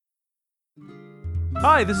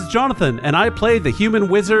Hi, this is Jonathan, and I play the human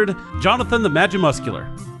wizard, Jonathan the Magimuscular.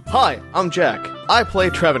 Hi, I'm Jack. I play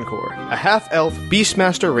Travancore, a half-elf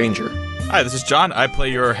Beastmaster Ranger. Hi, this is John. I play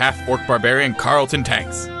your half-orc barbarian, Carlton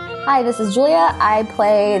Tanks. Hi, this is Julia. I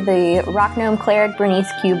play the rock gnome cleric, Bernice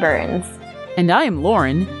Q. Burns. And I am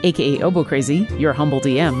Lauren, aka Obo Crazy, your humble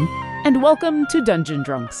DM, and welcome to Dungeon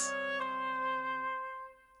Drunks.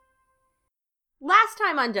 Last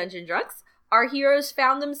time on Dungeon Drunks, our heroes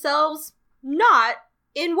found themselves not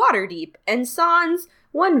in Waterdeep and sans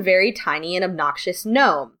one very tiny and obnoxious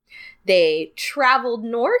gnome. They traveled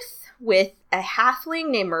north with a halfling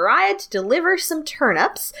named Mariah to deliver some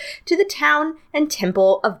turnips to the town and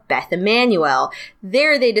temple of Beth Emmanuel.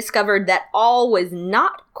 There they discovered that all was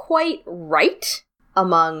not quite right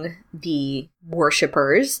among the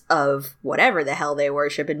worshippers of whatever the hell they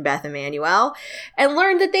worship in Beth Emmanuel, and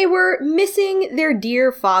learned that they were missing their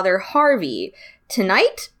dear father Harvey.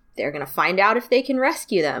 Tonight, they're going to find out if they can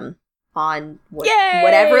rescue them on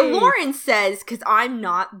whatever Lauren says, because I'm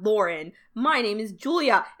not Lauren. My name is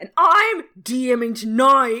Julia, and I'm DMing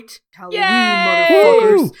tonight. Halloween,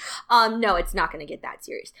 motherfuckers. No, it's not going to get that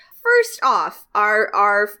serious. First off,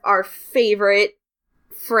 our favorite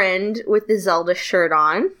friend with the Zelda shirt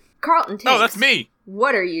on, Carlton Tanks. Oh, that's me.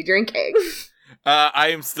 What are you drinking? I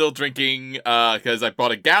am still drinking, because I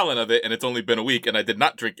bought a gallon of it, and it's only been a week, and I did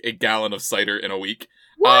not drink a gallon of cider in a week.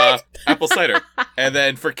 What? Apple cider. And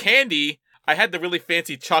then for candy, I had the really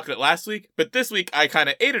fancy chocolate last week, but this week I kind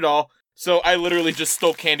of ate it all, so I literally just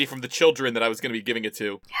stole candy from the children that I was going to be giving it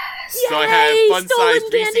to. Yes. So I have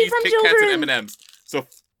fun-sized Reese's, Kit Kats, and M&M's. So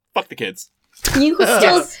fuck the kids.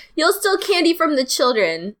 You'll steal candy from the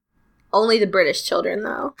children. Only the British children,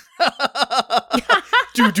 though.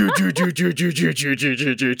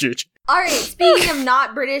 Alright, speaking of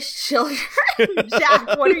not British children,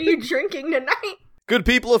 Jack, what are you drinking tonight? Good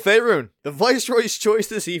people of Faerun, the Viceroy's choice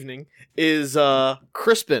this evening is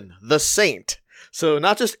Crispin, the Saint. So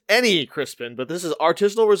not just any Crispin, but this is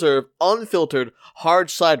artisanal reserve, unfiltered, hard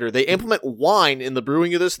cider. They implement wine in the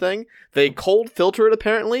brewing of this thing. They cold filter it,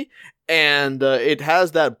 apparently, and it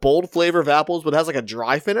has that bold flavor of apples, but it has like a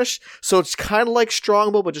dry finish. So it's kind of like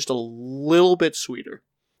Strongbow, but just a little bit sweeter.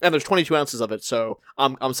 And there's 22 ounces of it, so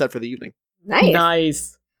I'm set for the evening.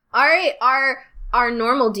 Nice. Alright, our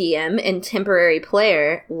normal DM and temporary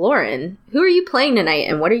player, Lauren, who are you playing tonight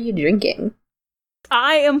and what are you drinking?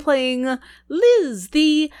 I am playing Liz,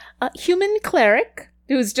 the human cleric,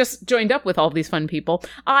 who's just joined up with all of these fun people.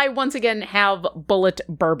 I, once again, have bullet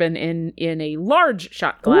bourbon in a large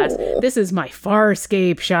shot glass. Ooh. This is my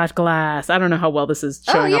Farscape shot glass. I don't know how well this is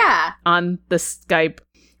showing up on the Skype.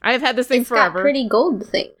 I have had this thing forever. It's got pretty gold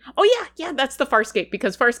thing. Oh, yeah, that's the Farscape,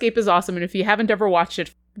 because Farscape is awesome, and if you haven't ever watched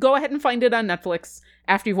it, go ahead and find it on Netflix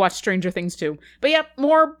after you've watched Stranger Things 2. But yeah,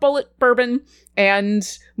 more bullet bourbon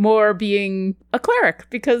and more being a cleric,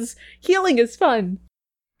 because healing is fun.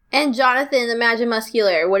 And Jonathan, the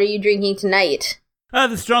Magimuscular, what are you drinking tonight?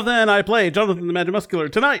 This is Jonathan, and I play Jonathan the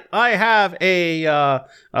Magimuscular. Tonight, I have a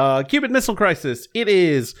Cuban Missile Crisis. It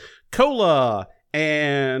is cola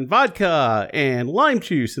and vodka and lime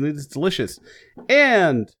juice, and it is delicious.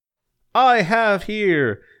 And I have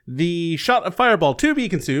here the shot of Fireball to be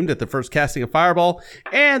consumed at the first casting of Fireball,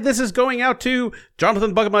 and this is going out to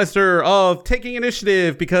Jonathan Buckmeister of Taking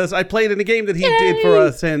Initiative, because I played in a game that he did for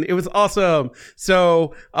us, and it was awesome.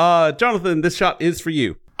 So, Jonathan, this shot is for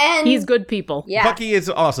you. And he's good people. Yeah. Bucky is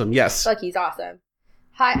awesome, yes. Bucky's awesome.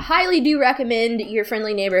 Highly do recommend your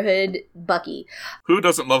friendly neighborhood Bucky. Who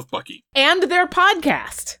doesn't love Bucky? And their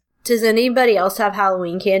podcast. Does anybody else have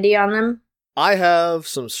Halloween candy on them? I have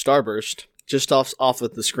some Starburst just off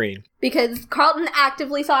of the screen. Because Carlton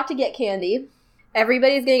actively sought to get candy.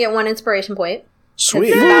 Everybody's gonna get one inspiration point. Sweet.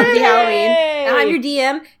 It's about to be Halloween. And I'm your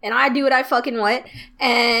DM, and I do what I fucking want.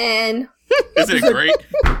 And Isn't it great?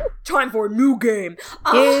 time for a new game.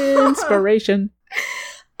 Inspiration.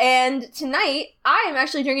 And tonight, I am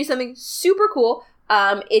actually drinking something super cool.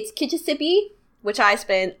 It's Kitchissippi, which I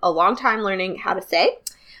spent a long time learning how to say.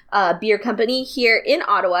 Beer company here in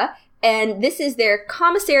Ottawa. And this is their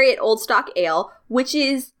Commissariat Old Stock Ale, which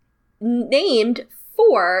is named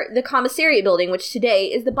for the Commissariat building, which today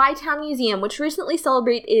is the Bytown Museum, which recently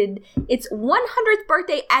celebrated its 100th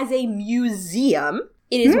birthday as a museum.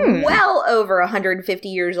 It is well over 150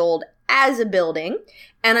 years old as a building,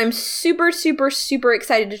 and I'm super, super, super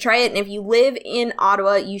excited to try it. And if you live in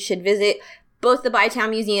Ottawa, you should visit both the Bytown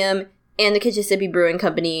Museum and the Kitchissippi Brewing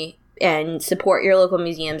Company and support your local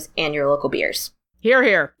museums and your local beers. Hear,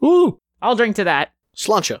 hear. Ooh. I'll drink to that.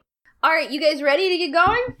 Slancha. All right, you guys ready to get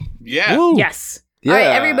going? Yeah. Ooh. Yes. Yeah. All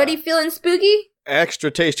right, everybody feeling spooky?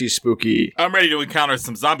 Extra tasty spooky. I'm ready to encounter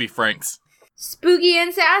some zombie Franks. Spooky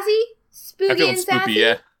and sassy? I'm Spooky feeling and spoopy, sassy?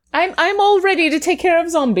 yeah. I'm all ready to take care of zombies. I'm all ready to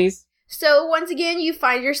take care of zombies. So once again, you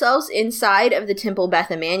find yourselves inside of the Temple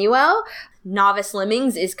Beth Emmanuel. Novice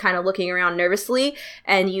Lemmings is kind of looking around nervously,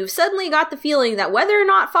 and you've suddenly got the feeling that whether or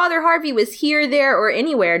not Father Harvey was here, there, or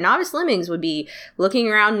anywhere, Novice Lemmings would be looking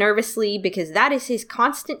around nervously because that is his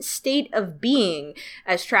constant state of being,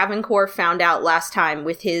 as Travancore found out last time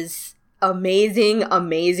with his amazing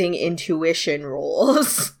intuition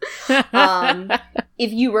rolls.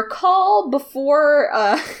 If you recall, before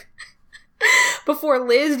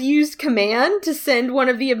Liz used command to send one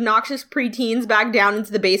of the obnoxious preteens back down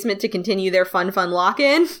into the basement to continue their fun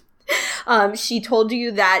lock-in, she told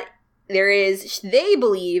you that there is, they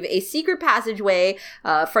believe, a secret passageway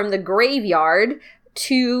from the graveyard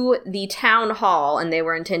to the town hall, and they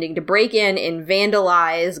were intending to break in and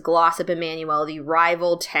vandalize Glossop Emmanuel, the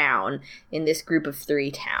rival town in this group of 3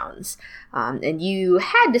 towns. And you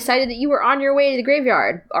had decided that you were on your way to the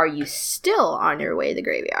graveyard. Are you still on your way to the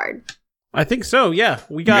graveyard? I think so. Yeah,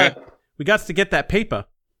 we got to get that paper.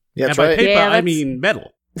 Yeah, and that's by right. paper, Yeah, I mean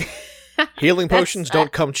metal. Healing potions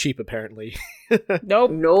don't come cheap, apparently.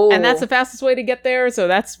 Nope. No. And that's the fastest way to get there, so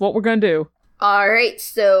that's what we're gonna do. All right,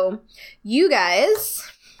 so you guys,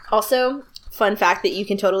 also, fun fact that you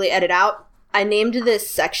can totally edit out, I named this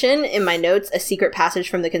section in my notes A Secret Passage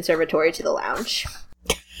from the Conservatory to the Lounge.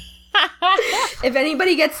 If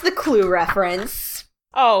anybody gets the Clue reference.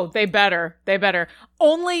 Oh, they better.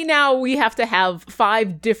 Only now we have to have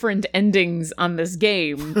 5 different endings on this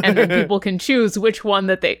game, and then people can choose which one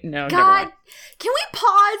that they... No, never God, mind. can we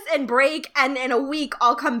pause and break, and in a week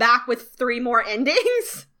I'll come back with 3 more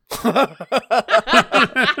endings? Okay,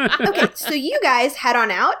 so you guys head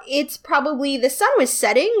on out. It's probably the sun was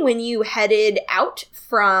setting when you headed out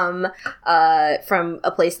from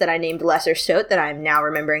a place that I named Lesser Stoat that I'm now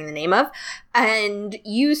remembering the name of, and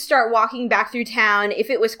you start walking back through town. If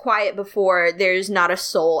it was quiet before, there's not a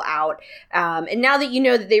soul out, and now that you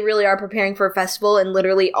know that they really are preparing for a festival, and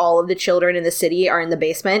literally all of the children in the city are in the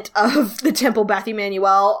basement of the Temple Beth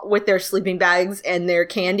Emmanuel with their sleeping bags and their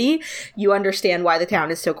candy, you understand why the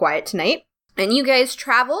town is so quiet tonight. And you guys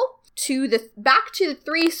travel back to the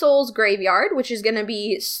Three Souls graveyard, which is going to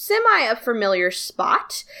be semi a familiar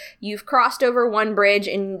spot. You've crossed over one bridge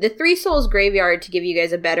in the Three Souls graveyard, to give you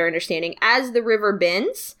guys a better understanding, as the river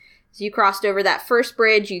bends. So you crossed over that first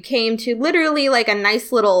bridge, you came to literally like a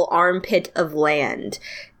nice little armpit of land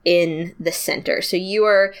in the center. So you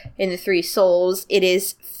are in the Three Souls. It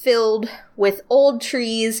is filled with old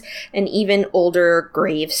trees and even older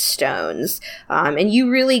gravestones. And you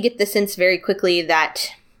really get the sense very quickly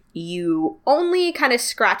that you only kind of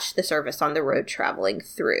scratched the surface on the road traveling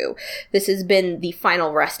through. This has been the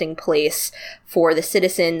final resting place for the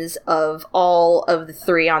citizens of all of the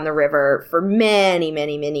 3 on the river for many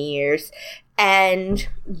years. And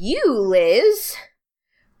you, Liz,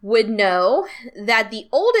 would know that the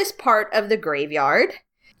oldest part of the graveyard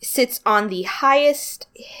sits on the highest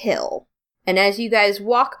hill. And as you guys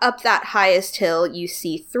walk up that highest hill, you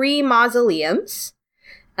see 3 mausoleums.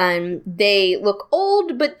 They look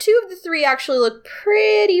old, but 2 of the 3 actually look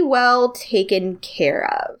pretty well taken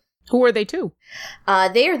care of. Who are they to?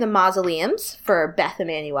 They are the mausoleums for Beth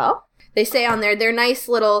Emmanuel. They say on there, they're nice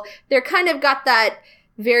little, they're kind of got that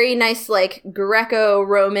very nice, like,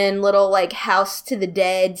 Greco-Roman little, like, house to the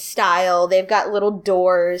dead style. They've got little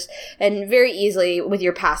doors, and very easily, with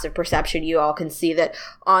your passive perception, you all can see that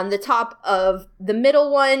on the top of the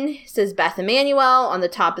middle one says Beth Emmanuel, on the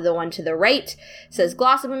top of the one to the right says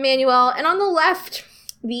Glossop Emmanuel, and on the left,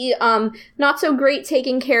 the not-so-great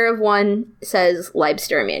taken care of one says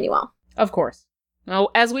Leibster Emmanuel. Of course. Oh,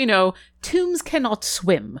 as we know, tombs cannot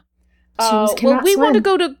swim. Tombs Well, cannot we want to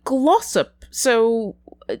swim. go to Glossop, so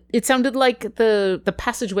it sounded like the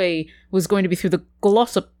passageway was going to be through the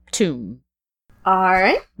Glossop tomb, All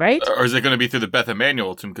right. right? Or is it going to be through the Beth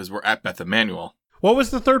Emmanuel tomb because we're at Beth Emmanuel? What was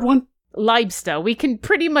the third one? Leibster. We can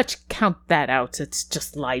pretty much count that out. It's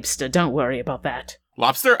just Leibster. Don't worry about that.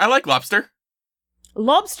 Lobster? I like lobster.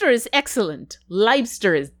 Lobster is excellent.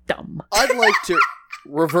 Leibster is dumb. I'd like to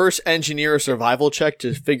reverse engineer a survival check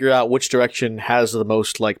to figure out which direction has the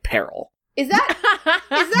most, like, peril. Is that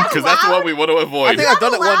Because that's what we want to I avoid. think I've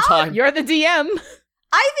done it one allowed? time. You're the DM.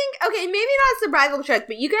 I think, okay, maybe not a survival check,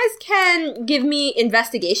 but you guys can give me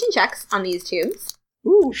investigation checks on these tombs.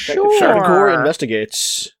 Ooh, Sure. Travancore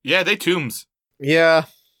investigates. Yeah, they tombs. Yeah.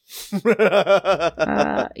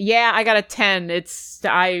 Yeah, I got a 10. It's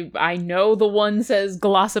I know the one says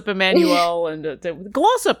Glossop Emmanuel and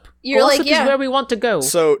Glossop. You're Glossop like, yeah. is where we want to go.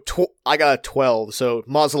 So I got a 12. So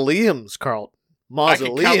mausoleums, Carl.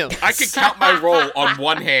 Mausoleums. I could count my roll on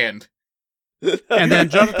one hand. And then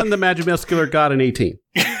Jonathan the Magic Muscular got an 18.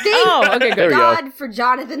 Oh, okay, There good. we go. God for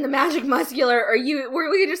Jonathan the Magic Muscular.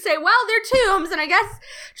 Were we just say, well, they're tombs, and I guess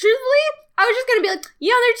truthfully, I was just gonna be like,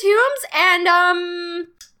 yeah, they're tombs, and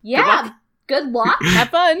yeah, good luck. Have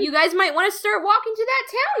fun. You guys might want to start walking to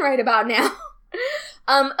that town right about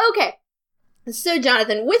now. Okay. So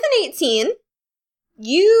Jonathan, with an 18,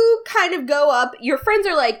 you kind of go up, your friends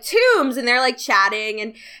are like tombs, and they're like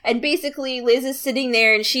chatting, and basically Liz is sitting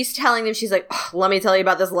there and she's telling them, she's like, oh, let me tell you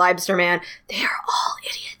about this Libster man. They are all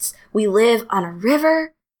idiots. We live on a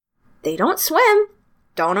river. They don't swim.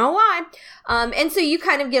 Don't know why. And so you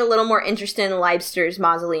kind of get a little more interested in Libster's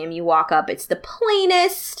mausoleum. You walk up, it's the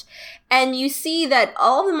plainest, and you see that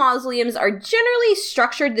all the mausoleums are generally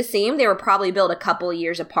structured the same. They were probably built a couple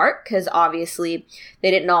years apart, because obviously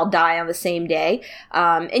they didn't all die on the same day.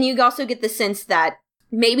 And you also get the sense that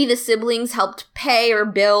maybe the siblings helped pay or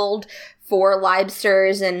build for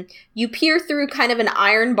Libsters, and you peer through kind of an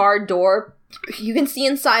iron-barred door. You can see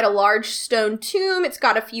inside a large stone tomb. It's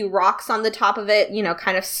got a few rocks on the top of it,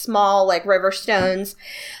 kind of small, like river stones.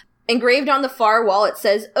 Engraved on the far wall, it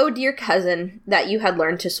says, "Oh, dear cousin, that you had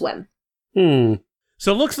learned to swim."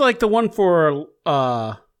 So it looks like the one for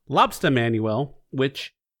Lobster Manuel,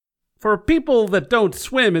 which for people that don't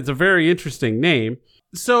swim, it's a very interesting name.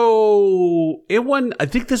 So I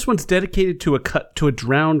think this one's dedicated to a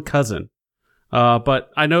drowned cousin.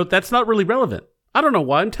 But I know that's not really relevant. I don't know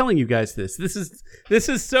why I'm telling you guys this. This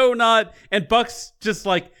is so not. And Bucks just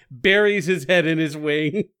like buries his head in his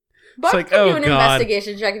wing. Buck like, can oh, do an God.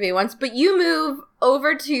 investigation check if he wants, but you move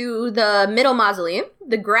over to the middle mausoleum.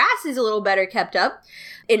 The grass is a little better kept up.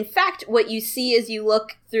 In fact, what you see as you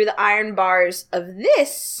look through the iron bars of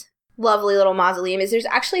this lovely little mausoleum is there's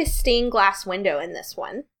actually a stained glass window in this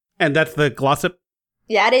one. And that's the Glossop?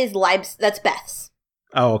 That's Beth's.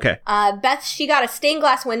 Oh, okay. Beth, she got a stained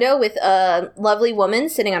glass window with a lovely woman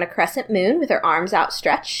sitting on a crescent moon with her arms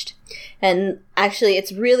outstretched. And actually,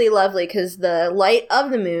 it's really lovely because the light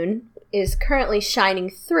of the moon is currently shining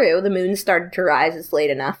through. The moon started to rise. It's late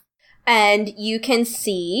enough. And you can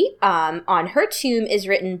see on her tomb is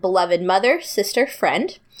written, "Beloved mother, sister,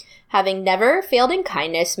 friend, having never failed in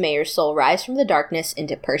kindness, may your soul rise from the darkness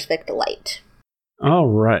into perfect light." All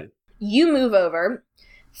right. You move over,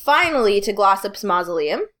 finally, to Glossop's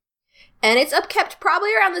mausoleum. And it's upkept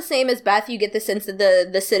probably around the same as Beth. You get the sense that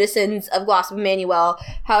the citizens of Glossop Emmanuel,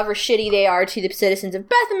 however shitty they are to the citizens of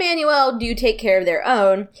Beth Emmanuel, do take care of their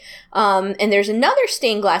own. And there's another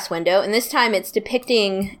stained glass window, and this time it's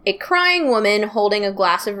depicting a crying woman holding a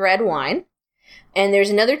glass of red wine. And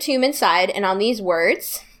there's another tomb inside, and on these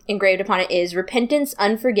words, engraved upon it is, "Repentance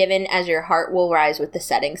unforgiven as your heart will rise with the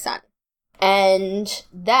setting sun." And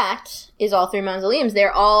that is all three mausoleums.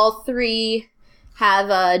 They're all three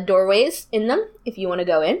have doorways in them if you want to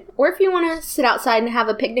go in. Or if you want to sit outside and have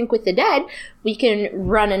a picnic with the dead, we can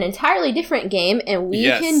run an entirely different game and we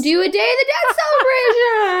can do a Day of the Dead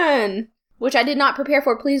celebration! Which I did not prepare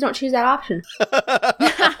for. Please don't choose that option.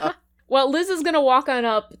 Well, Liz is going to walk on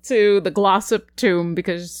up to the Glossop tomb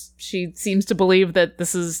because she seems to believe that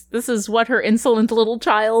this is what her insolent little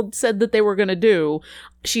child said that they were going to do.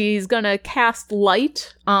 She's going to cast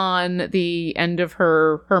light on the end of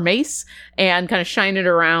her mace and kind of shine it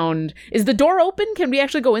around. Is the door open? Can we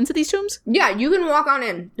actually go into these tombs? Yeah, you can walk on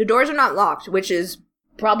in. The doors are not locked, which is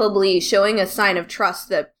probably showing a sign of trust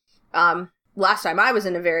that, last time I was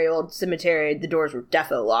in a very old cemetery, the doors were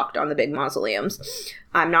defo locked on the big mausoleums.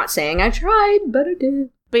 I'm not saying I tried, but I did.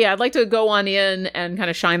 But yeah, I'd like to go on in and kind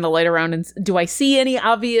of shine the light around. And do I see any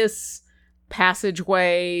obvious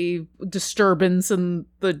passageway disturbance in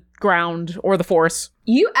the ground or the force?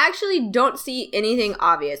 You actually don't see anything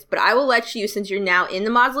obvious, but I will let you, since you're now in the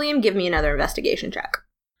mausoleum, give me another investigation check.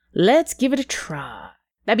 Let's give it a try.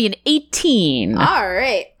 That'd be an 18. All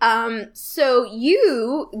right. So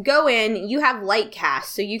you go in, you have light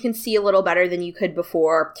cast, so you can see a little better than you could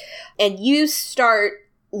before, and you start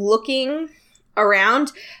looking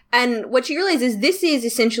around, and what you realize is this is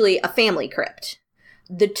essentially a family crypt.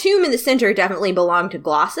 The tomb in the center definitely belonged to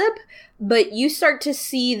Glossop, but you start to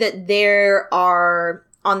see that there are,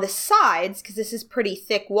 on the sides, because this is pretty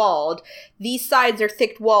thick-walled, these sides are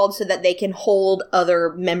thick-walled so that they can hold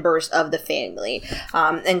other members of the family.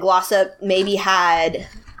 And Glossop maybe had,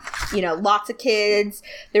 lots of kids.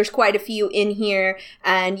 There's quite a few in here.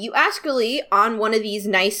 And you actually, on one of these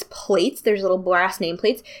nice plates, there's little brass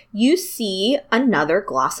nameplates, you see another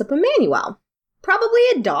Glossop Emmanuel. Probably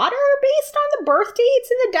a daughter based on the birth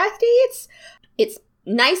dates and the death dates. It's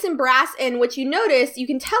nice and brass, and what you notice, you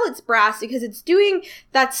can tell it's brass because it's doing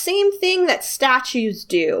that same thing that statues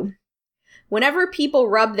do, whenever people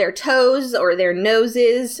rub their toes or their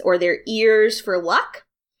noses or their ears for luck,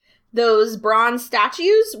 those bronze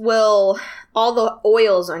statues all the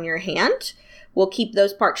oils on your hand will keep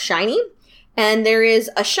those parts shiny. And there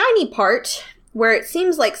is a shiny part where it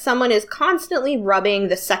seems like someone is constantly rubbing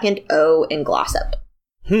the second O in Glossop.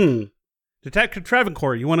 Detective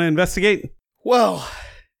Travancore, you want to investigate? Well,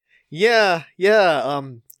 yeah.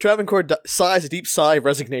 Travancore sighs a deep sigh of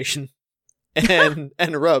resignation and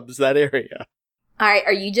rubs that area. All right,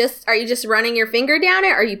 are you just running your finger down it,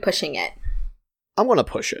 or are you pushing it? I'm gonna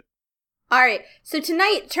push it. All right, so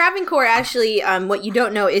tonight, Travancore actually, what you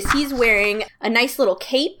don't know is he's wearing a nice little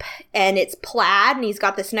cape, and it's plaid, and he's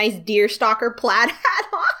got this nice deerstalker plaid hat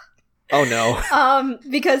on. Oh no.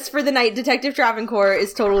 Because for the night, Detective Travancore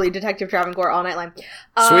is totally Detective Travancore all night long.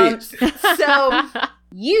 Sweet. So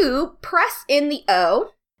you press in the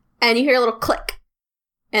O, and you hear a little click,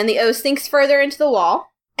 and the O sinks further into the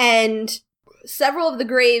wall, and several of the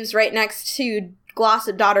graves right next to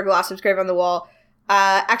daughter Glossop's grave on the wall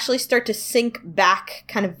actually start to sink back,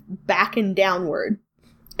 kind of back and downward,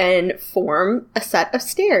 and form a set of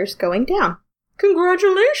stairs going down.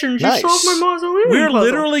 Congratulations, nice. You solved my mausoleum We're puzzle.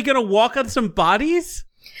 literally gonna walk on some bodies?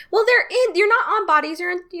 Well, you're not on bodies,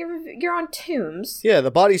 you're on tombs. Yeah, the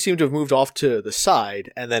bodies seem to have moved off to the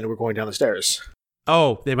side, and then we're going down the stairs.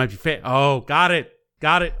 Oh, they might be Oh, got it.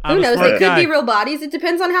 I'm Who a knows? smart They could guy. be real bodies. It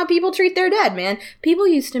depends on how people treat their dead, man. People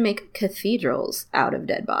used to make cathedrals out of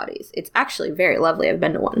dead bodies. It's actually very lovely. I've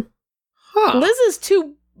been to one. Huh. Liz is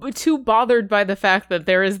too bothered by the fact that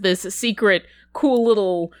there is this secret, cool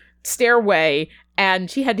little stairway, and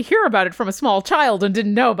she had to hear about it from a small child and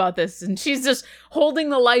didn't know about this. And she's just holding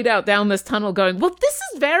the light out down this tunnel going, well, this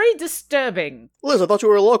is very disturbing. Liz, I thought you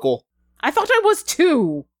were a local. I thought I was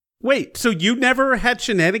too. Wait, so you never had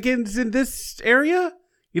shenanigans in this area?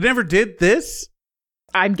 You never did this?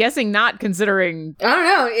 I'm guessing not, considering I don't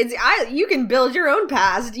know. You can build your own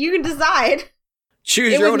past. You can decide.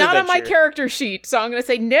 Choose it your was own not on my adventure. character sheet. So I'm going to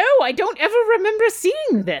say, no, I don't ever remember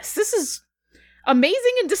seeing this. This is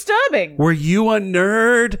amazing and disturbing. Were you a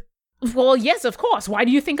nerd? Well, yes, of course. Why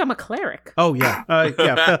do you think I'm a cleric? Oh, yeah.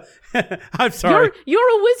 Yeah. I'm sorry.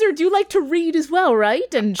 You're a wizard. You like to read as well,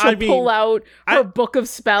 right? And she'll pull out her book of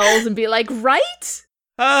spells and be like, right?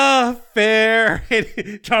 Fair.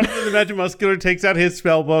 Jonathan the Magic Muscular takes out his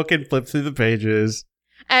spell book and flips through the pages.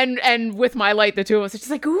 And with my light, the two of us are just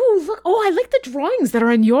like, ooh, look. Oh, I like the drawings that are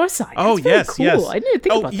on your side. Oh, That's very yes, cool. yes. I didn't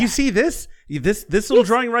think about that. You see this? This little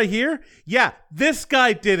drawing right here? Yeah, this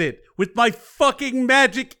guy did it with my fucking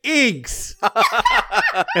magic inks. And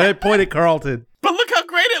I point at Carlton. But look how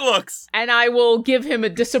great it looks! And I will give him a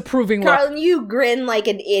disapproving look. Carlton, you grin like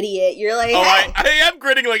an idiot. You're like, Oh, hey. I am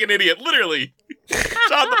grinning like an idiot, literally.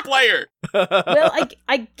 John the player. Well,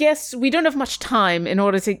 I guess we don't have much time in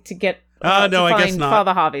order to get No, to I guess find not.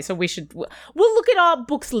 Father Harvey, so we'll look at our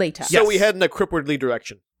books later. So we head in a cripwardly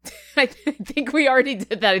direction. I think we already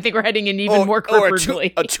did that. I think we're heading in even more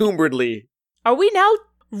cripwardly. a tombwardly. Are we now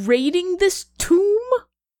raiding this tomb?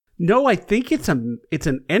 No, I think it's an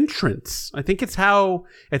entrance. I think it's how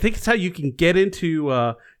you can get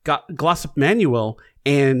into Glossop Manual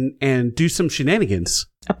and do some shenanigans.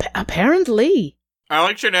 Apparently. I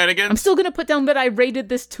like shenanigans. I'm still gonna put down that I raided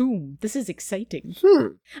this tomb. This is exciting.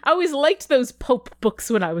 I always liked those Pope books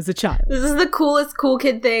when I was a child. This is the coolest cool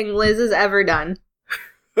kid thing Liz has ever done.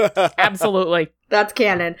 Absolutely. That's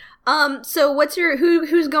canon. So what's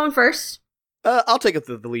who's going first? I'll take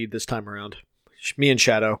the lead this time around. Me and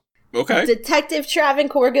Shadow. Okay. Detective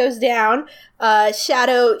Travancore goes down.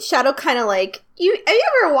 Shadow kind of like have you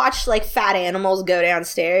ever watched like fat animals go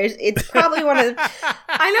downstairs? It's probably one of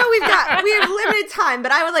I know we have limited time,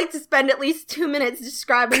 but I would like to spend at least 2 minutes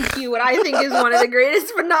describing to you what I think is one of the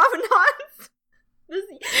greatest phenomenons.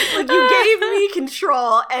 Like, you gave me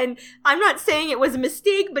control, and I'm not saying it was a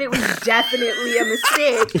mistake, but it was definitely a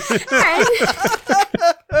mistake. And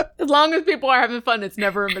As long as people are having fun, it's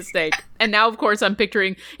never a mistake. And now, of course, I'm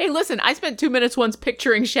picturing, hey, listen, I spent 2 minutes once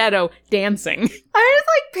picturing Shadow dancing. I was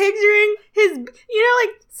like picturing his,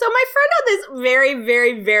 so my friend had this very,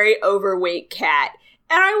 very, very overweight cat,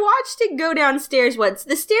 and I watched it go downstairs once.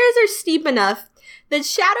 The stairs are steep enough that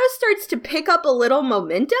Shadow starts to pick up a little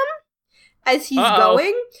momentum as he's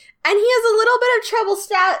going, and he has a little bit of trouble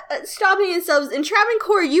stopping himself. And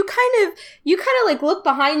Travancore, you kind of like look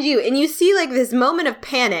behind you, and you see like this moment of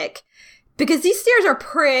panic, because these stairs are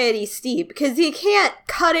pretty steep, because you can't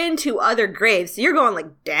cut into other graves, so you're going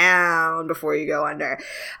like down before you go under.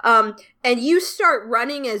 And you start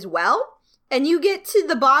running as well, and you get to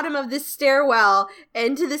the bottom of this stairwell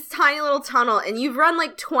into this tiny little tunnel, and you've run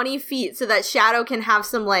like 20 feet so that Shadow can have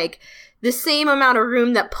some like the same amount of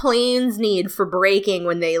room that planes need for braking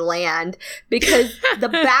when they land, because the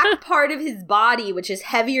back part of his body, which is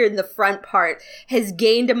heavier than the front part, has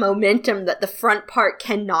gained a momentum that the front part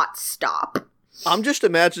cannot stop. I'm just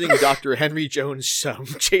imagining Dr. Henry Jones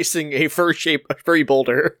chasing a furry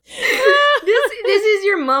boulder. This is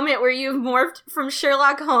your moment where you've morphed from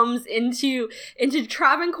Sherlock Holmes into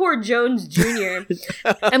Travancore Jones Jr.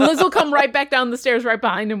 And Liz will come right back down the stairs right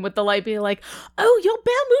behind him with the light, being like, "Oh, your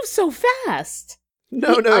bear moves so fast."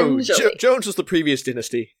 No, Jones was the previous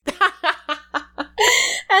dynasty.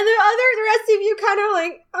 And the rest of you kind of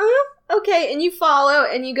like, okay, and you follow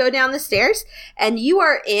and you go down the stairs and you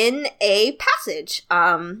are in a passage.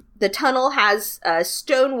 The tunnel has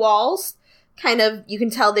stone walls. Kind of, you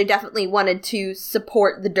can tell they definitely wanted to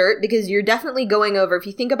support the dirt because you're definitely going over, if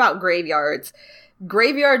you think about graveyards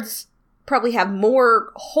probably have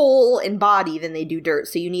more hole and body than they do dirt,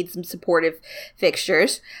 so you need some supportive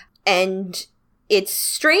fixtures. And it's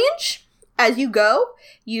strange. As you go,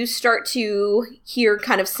 you start to hear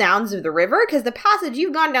kind of sounds of the river, because the passage,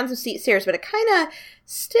 you've gone down some steep stairs, but it kind of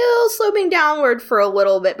still sloping downward for a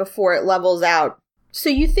little bit before it levels out. So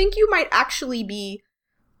you think you might actually be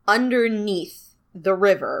underneath the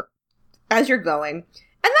river as you're going. And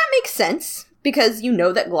that makes sense, because you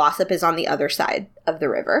know that Glossop is on the other side of the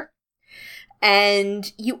river.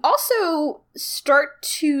 And you also start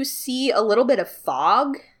to see a little bit of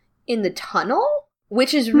fog in the tunnel,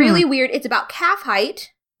 which is really weird. It's about calf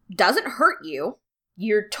height, doesn't hurt you.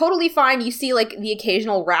 You're totally fine. You see, like, the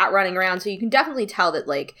occasional rat running around, so you can definitely tell that,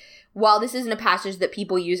 like, while this isn't a passage that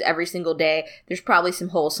people use every single day, there's probably some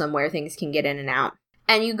holes somewhere things can get in and out.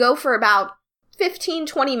 And you go for about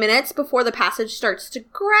 15-20 minutes before the passage starts to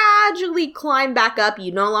gradually climb back up.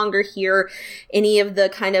 You no longer hear any of the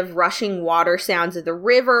kind of rushing water sounds of the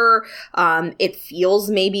river. It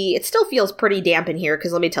still feels pretty damp in here,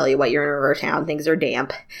 because let me tell you what, you're in a river town, things are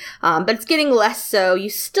damp. But it's getting less so. You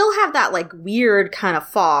still have that like weird kind of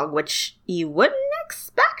fog, which you wouldn't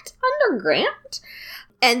expect underground.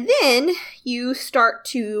 And then you start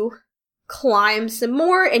to climb some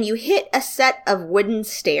more, and you hit a set of wooden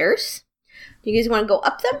stairs. Do you guys want to go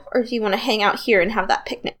up them, or do you want to hang out here and have that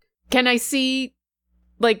picnic? Can I see,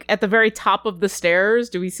 like, at the very top of the stairs,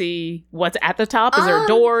 do we see what's at the top? Is there a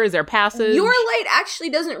door? Is there a passage? Your light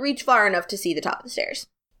actually doesn't reach far enough to see the top of the stairs.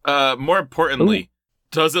 More importantly,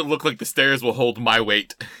 does it look like the stairs will hold my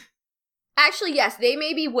weight? Actually, yes, they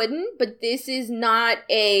may be wooden, but this is not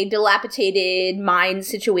a dilapidated mine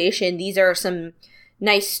situation. These are some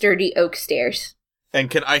nice, sturdy oak stairs. And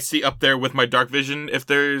can I see up there with my dark vision if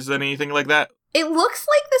there's anything like that? It looks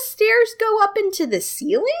like the stairs go up into the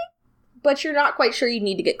ceiling, but you're not quite sure. You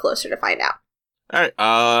need to get closer to find out. Alright,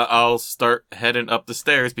 I'll start heading up the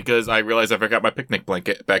stairs because I realize I forgot my picnic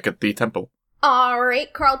blanket back at the temple.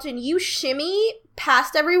 Alright, Carlton, you shimmy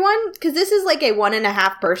past everyone, because this is like a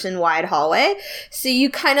 1.5 person wide hallway, so you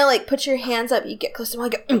kind of like put your hands up, you get close to them,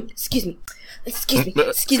 and go, excuse me. Pardon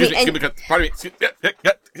me.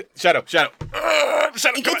 Shadow.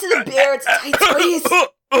 You get to the bear, it's a tight squeeze.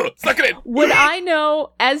 Suck it in. Would I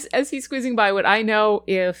know, as he's squeezing by, would I know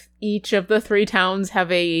if each of the 3 towns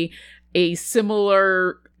have a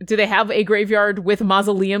similar, do they have a graveyard with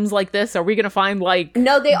mausoleums like this? Are we going to find, like...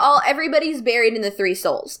 No, everybody's buried in the 3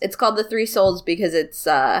 Souls. It's called the 3 Souls because it's,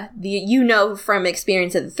 from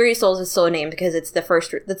experience that the 3 Souls is so named because it's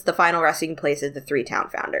the final resting place of the 3 town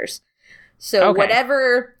founders. So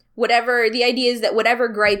whatever, the idea is that whatever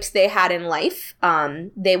gripes they had in life,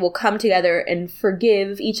 they will come together and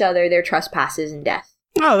forgive each other their trespasses and death.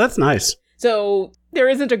 Oh, that's nice. So there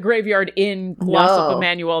isn't a graveyard in Glossop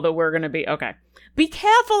Emmanuel that we're going to be... Okay. Be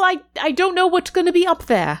careful, I don't know what's going to be up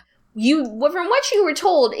there. From what you were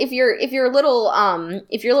told, if you're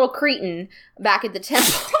little cretin back at the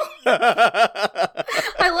temple...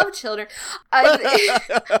 I love children.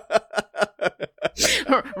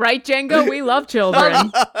 Right, Django? We love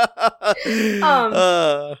children.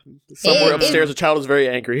 Somewhere upstairs, a child is very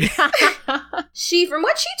angry. From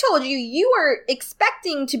what she told you, you were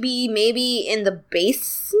expecting to be maybe in the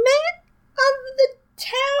basement of the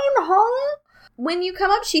town hall. When you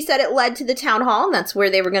come up, she said it led to the town hall, and that's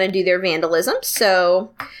where they were going to do their vandalism.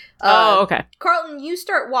 So, okay. Carlton, you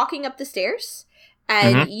start walking up the stairs.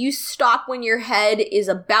 And you stop when your head is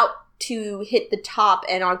about to hit the top,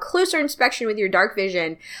 and on closer inspection with your dark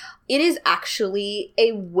vision, it is actually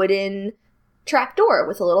a wooden trapdoor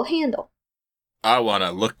with a little handle. I want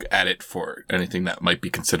to look at it for anything that might be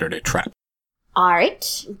considered a trap.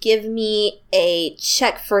 Alright, give me a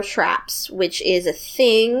check for traps, which is a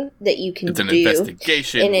thing that you can do. It's an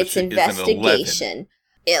investigation, and it's investigation.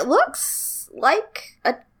 It looks like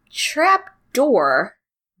a trap door.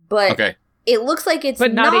 but Okay. it looks like it's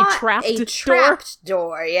But not a trapped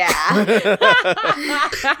door. Yeah.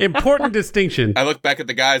 Important distinction. I look back at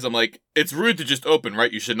the guys. I'm like, it's rude to just open,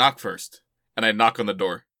 right? You should knock first. And I knock on the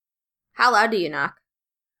door. How loud do you knock?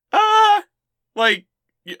 Like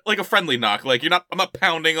a friendly knock. Like I'm not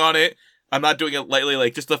pounding on it. I'm not doing it lightly.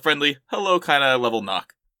 Like just a friendly hello kind of level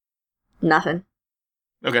knock. Nothing.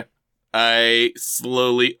 Okay. I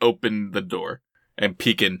slowly open the door and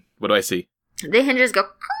peek in. What do I see? The hinges go.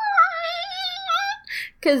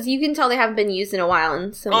 Because you can tell they haven't been used in a while,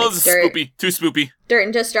 and some Oh, like, this is dirt, spoopy. Too spoopy. dirt,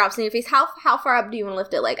 and just drops in your face. How far up do you want to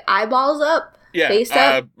lift it? Like eyeballs up? Yeah. Face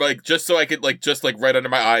up? Like just so I could just right under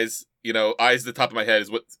my eyes. You know, eyes at the top of my head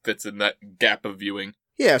is what fits in that gap of viewing.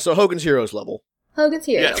 Yeah, so Hogan's Heroes level. Hogan's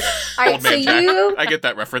here. Yes. All right, Old man Jack. you. I get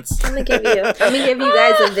that reference. I'm gonna give you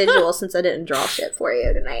guys a visual since I didn't draw shit for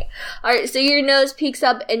you tonight. All right, so your nose peeks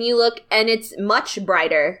up and you look, and it's much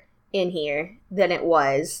brighter in here than it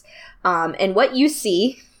was. And what you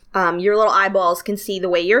see, your little eyeballs can see the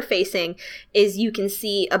way you're facing, is you can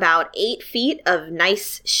see about 8 feet of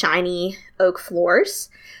nice, shiny oak floors,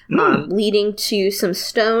 leading to some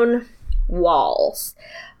stone walls.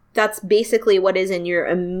 That's basically what is in your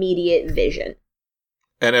immediate vision.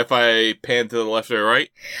 And if I pan to the left or right?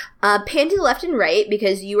 Pan to the left and right,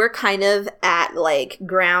 because you are kind of at, like,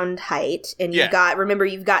 ground height, and you've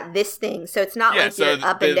got this thing, so it's not like you're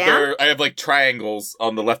up and down. I have, like, triangles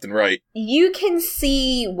on the left and right. You can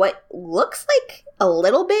see what looks like a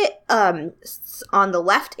little bit on the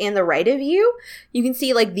left and the right of you. You can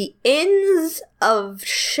see, like, the ends of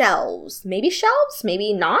shelves. Maybe shelves,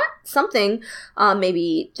 maybe not. Something,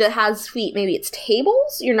 maybe that has feet. Maybe it's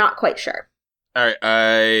tables. You're not quite sure. All right,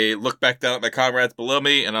 I look back down at my comrades below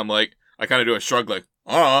me, and I'm like, I kind of do a shrug, like,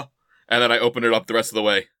 and then I open it up the rest of the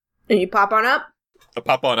way. And you pop on up? I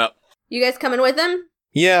pop on up. You guys coming with him?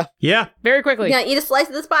 Yeah. Yeah. Very quickly. You gonna eat a slice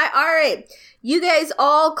of this pie? All right. You guys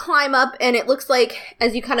all climb up, and it looks like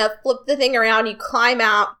as you kind of flip the thing around, you climb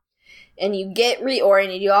out, and you get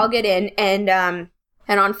reoriented. You all get in, and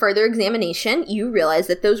on further examination, you realize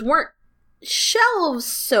that those weren't shelves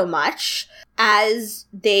so much as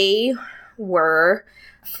they were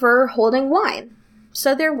for holding wine.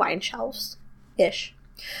 So they're wine shelves-ish.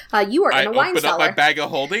 You are in a wine cellar. I open up my bag of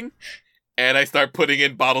holding, and I start putting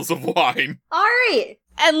in bottles of wine. All right.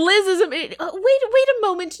 And Liz is wait a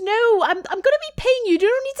moment. No, I'm going to be paying you. You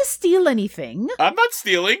don't need to steal anything. I'm not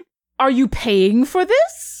stealing. Are you paying for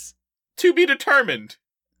this? To be determined.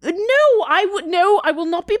 No, I will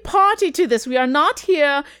not be party to this. We are not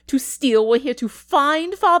here to steal. We're here to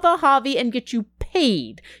find Father Harvey and get you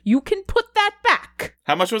paid. You can put that back.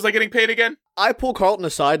 How much was I getting paid again? I pull Carlton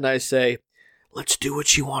aside and I say, let's do what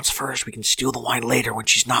she wants first. We can steal the wine later when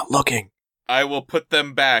she's not looking. I will put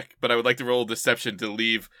them back, but I would like to roll deception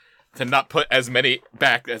to not put as many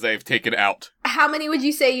back as I've taken out. How many would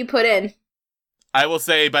you say you put in? I will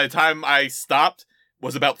say by the time I stopped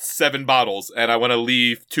was about 7 bottles, and I want to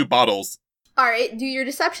leave 2 bottles. All right, do your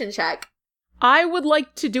deception check. I would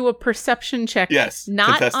like to do a perception check. Yes,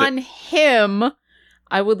 not contest it. on him.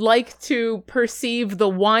 I would like to perceive the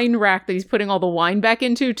wine rack that he's putting all the wine back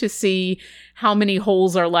into to see how many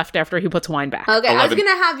holes are left after he puts wine back. Okay, 11. I was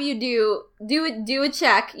gonna have you do a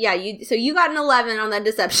check. Yeah, so you got an 11 on that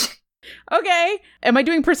deception. Okay. Am I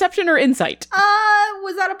doing perception or insight?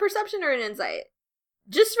 Was that a perception or an insight?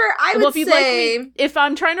 Just for Well, if you'd like me, if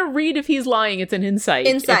I'm trying to read if he's lying, it's an insight.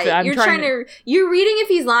 insight. You're reading if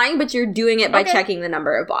he's lying, but you're doing it by checking the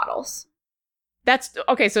number of bottles. That's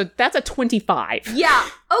okay. So that's a 25. Yeah.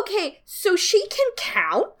 Okay. So she can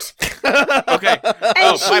count. Okay.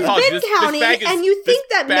 And she's been counting, and you think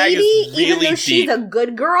that maybe, even though she's a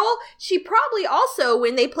good girl, she probably also,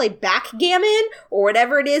 when they play backgammon or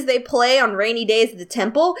whatever it is they play on rainy days at the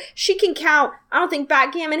temple, she can count. I don't think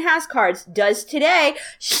backgammon has cards. Does today.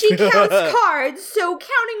 She counts cards, so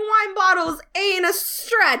counting wine bottles ain't a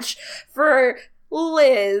stretch for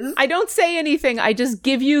Liz. I don't say anything. I just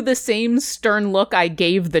give you the same stern look I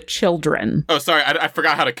gave the children. Oh, sorry. I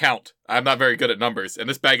forgot how to count. I'm not very good at numbers, and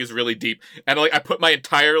this bag is really deep. And I put my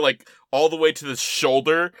entire all the way to the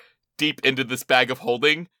shoulder deep into this bag of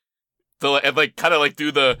holding, and kind of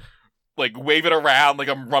do the wave it around like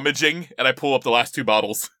I'm rummaging, and I pull up the last 2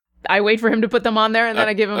 bottles. I wait for him to put them on there, and then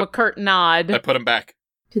I give him a curt nod. I put them back.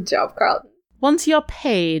 Good job, Carlton. Once you're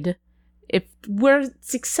paid, if we're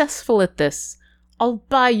successful at this, I'll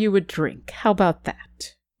buy you a drink. How about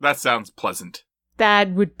that? That sounds pleasant.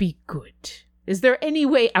 That would be good. Is there any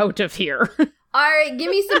way out of here? All right,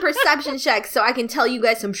 give me some perception checks so I can tell you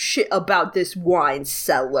guys some shit about this wine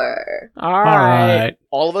cellar. All right.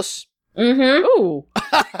 All of us? Mm-hmm. Ooh.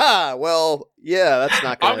 Well, yeah, that's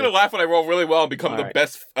not I'm gonna laugh when I roll really well and become All the right.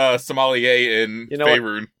 best sommelier in You know what?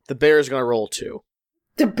 Faerun. The bear's gonna roll 2.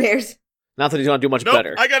 The bears. Not that he's gonna do much Nope,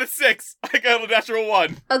 better. I got a 6. I got a natural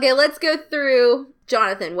 1. Okay, let's go through.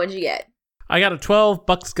 Jonathan, what'd you get? I got a 12.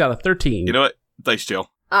 Buck's got a 13. You know what? Dice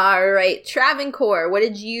jail. All right, Travancore, what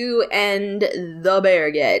did you and the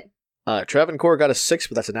bear get? Travancore got a 6,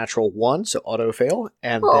 but that's a natural 1, so auto fail.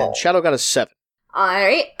 And Oh. then Shadow got a 7. All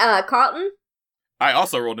right, Carlton. I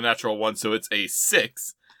also rolled a natural 1, so it's a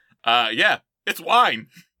 6. Yeah, it's wine.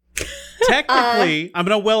 Technically, I'm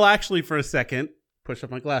going to actually for a second push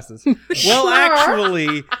up my glasses. Well, Sure. actually,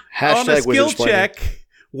 on a Hashtag skill wizardsplaining. check,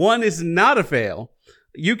 1 is not a fail.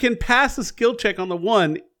 You can pass a skill check on the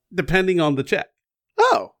 1 depending on the check.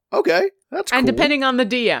 Oh, okay. That's And cool. depending on the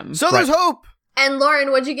DM. So there's hope! And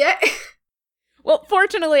Lauren, what'd you get? Well,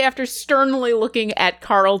 fortunately, after sternly looking at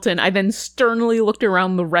Carlton, I then sternly looked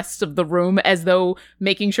around the rest of the room as though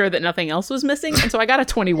making sure that nothing else was missing, and so I got a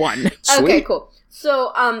 21. Sweet. Okay, cool.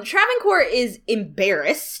 So, Travancore is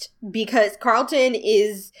embarrassed because Carlton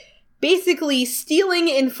is basically stealing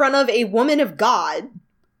in front of a woman of God,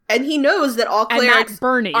 and he knows that all And clerics not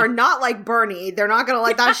Bernie. are not like Bernie. They're not gonna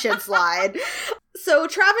let that shit slide. So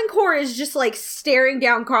Travancore is just like staring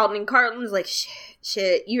down Carlton, and Carlton's like,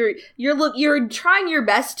 shit, you're trying your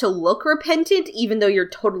best to look repentant, even though you're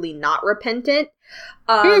totally not repentant.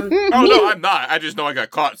 Oh, no, I'm not. I just know I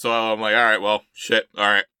got caught, so I'm like, all right, well, shit, all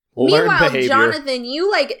right. Learned Meanwhile, behavior. Jonathan,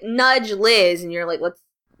 you like nudge Liz, and you're like,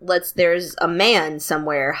 let's. There's a man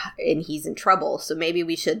somewhere, and he's in trouble. So maybe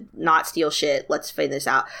we should not steal shit. Let's find this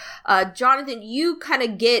out. Jonathan, you kind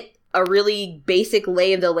of get a really basic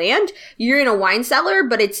lay of the land. You're in a wine cellar,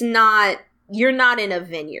 but it's not. You're not in a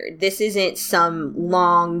vineyard. This isn't some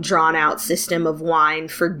long, drawn-out system of wine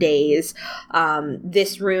for days.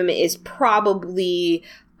 This room is probably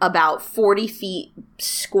about 40 feet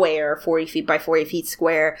square, 40 feet by 40 feet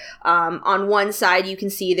square. On one side, you can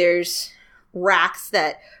see there's racks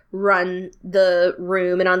that run the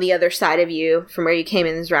room, and on the other side of you, from where you came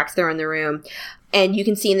in, there's racks that run the room. And you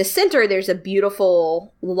can see in the center, there's a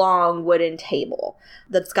beautiful, long wooden table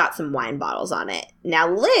that's got some wine bottles on it.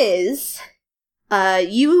 Now, Liz,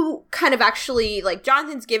 you kind of actually, like,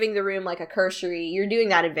 Jonathan's giving the room, like, a cursory. You're doing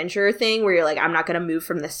that adventurer thing where you're like, I'm not going to move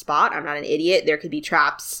from this spot. I'm not an idiot. There could be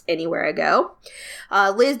traps anywhere I go.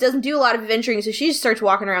 Liz doesn't do a lot of adventuring, so she just starts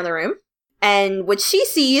walking around the room. And what she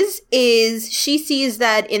sees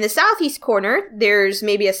that in the southeast corner, there's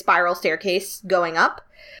maybe a spiral staircase going up.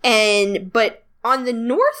 But on the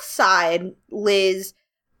north side, Liz,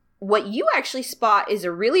 what you actually spot is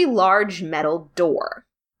a really large metal door.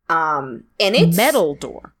 And it's Metal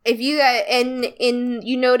door. If you and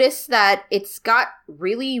you notice that it's got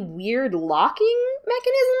really weird locking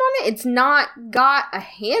mechanism on it. It's not got a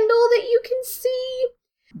handle that you can see.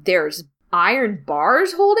 There's iron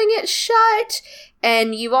bars holding it shut.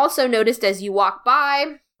 And you've also noticed as you walk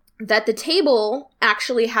by that the table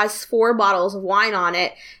actually has 4 bottles of wine on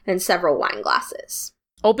it and several wine glasses.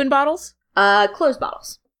 Open bottles? Closed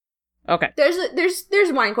bottles. Okay.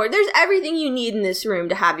 There's wine cord. There's everything you need in this room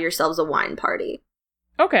to have yourselves a wine party.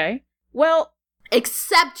 Okay. Well,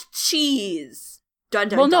 Except cheese. Dun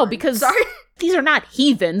dun well, no, dun. because Sorry. these are not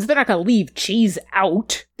heathens. They're not going to leave cheese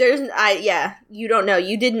out. You don't know.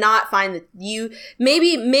 You did not find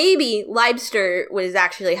maybe Leibster was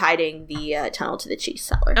actually hiding the tunnel to the cheese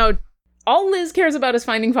cellar. Oh, all Liz cares about is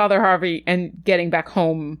finding Father Harvey and getting back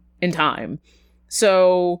home in time.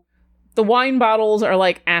 So the wine bottles are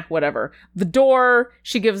like, whatever. The door,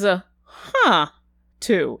 she gives a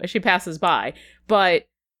to as she passes by. But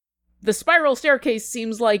the spiral staircase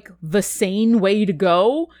seems like the sane way to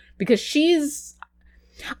go because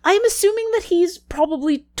I'm assuming that he's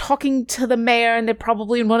probably talking to the mayor and they're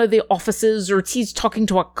probably in one of the offices, or he's talking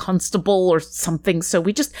to a constable or something. So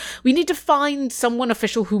we need to find someone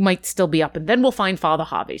official who might still be up, and then we'll find Father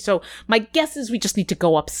Harvey. So my guess is we just need to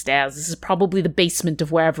go upstairs. This is probably the basement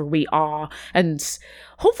of wherever we are. And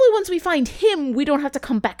hopefully once we find him, we don't have to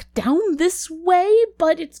come back down this way,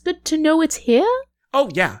 but it's good to know it's here. Oh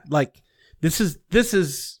yeah, like this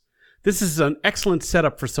is an excellent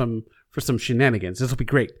setup for some shenanigans. This will be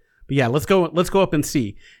great. But yeah, let's go up and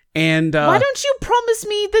see. And why don't you promise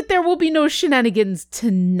me that there will be no shenanigans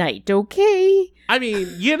tonight, okay? I mean,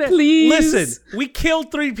 Please. listen, we killed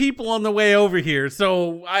 3 people on the way over here,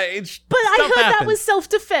 so I heard that was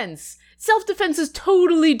self-defense. Self-defense is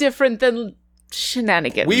totally different than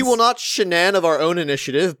shenanigans. We will not shenan of our own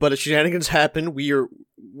initiative, but if shenanigans happen, we're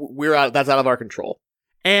out. That's out of our control.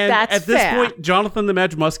 And That's at this fair. point, Jonathan the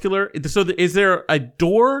Mad Muscular, is there a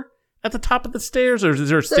door at the top of the stairs, or is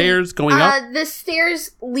there stairs going up? The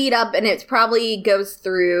stairs lead up, and it probably goes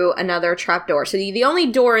through another trapdoor. So the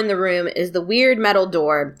only door in the room is the weird metal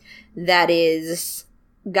door that is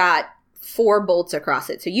got 4 bolts across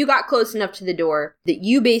it. So you got close enough to the door that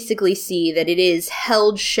you basically see that it is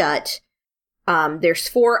held shut. There's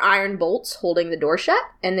 4 iron bolts holding the door shut,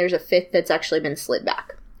 and there's a 5th that's actually been slid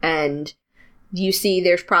back. And you see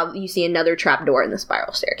another trapdoor in the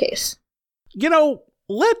spiral staircase.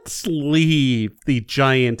 Let's leave the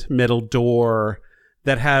giant metal door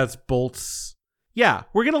that has bolts. Yeah,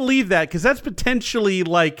 we're going to leave that because that's potentially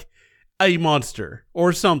like a monster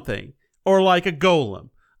or something, or like a golem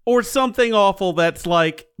or something awful that's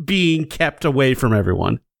like being kept away from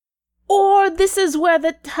everyone. Or this is where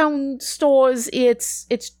the town stores its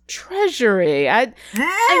treasury. I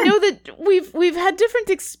know that we've had different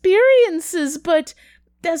experiences, but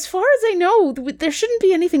as far as I know, there shouldn't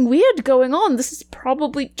be anything weird going on. This is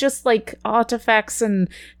probably just like artifacts and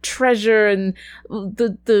treasure and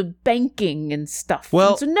the banking and stuff.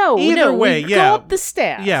 Well, and so either way, go up the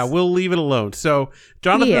stairs. Yeah, we'll leave it alone. So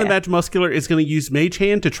Jonathan the Mad Muscular is going to use Mage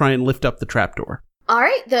Hand to try and lift up the trapdoor. All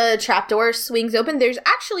right, the trapdoor swings open. There's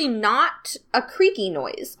actually not a creaky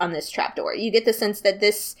noise on this trapdoor. You get the sense that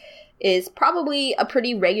this is probably a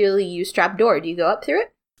pretty regularly used trapdoor. Do you go up through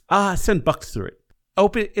it? Send Bucks through it.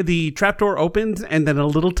 Open the trapdoor opens, and then a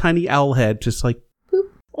little tiny owl head just like boop.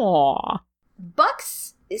 Aww.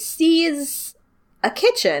 Bucks sees a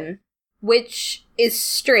kitchen, which is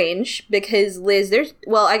strange because Liz,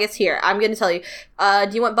 I guess here I'm going to tell you.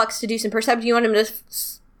 Do you want Bucks to do some perception? Do you want him to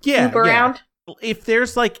swoop around? Yeah. If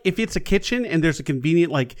it's a kitchen and there's a convenient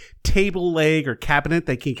like table leg or cabinet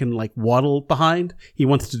that he can like waddle behind, he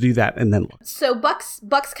wants to do that and then look. So Bucks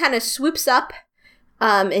kind of swoops up,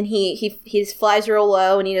 and he flies real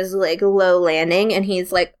low and he does like a low landing and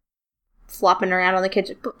he's like flopping around on the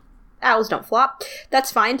kitchen. Owls don't flop.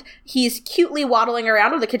 That's fine. He's cutely waddling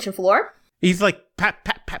around on the kitchen floor. He's like pap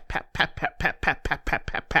pap pap pap pap pap pap pap pap pap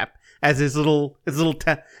pap pap as his little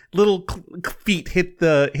feet hit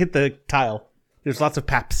the tile. There's lots of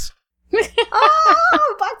paps.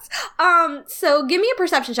 Oh, Bucks. So give me a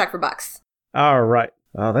perception check for Bucks. All right.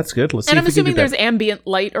 Oh, that's good. Let's see. And if I'm we can assuming do there's better. ambient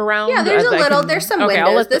light around. Yeah, there's there's some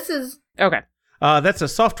windows. This is okay. That's a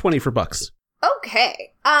soft 20 for Bucks.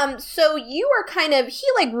 Okay. So you are he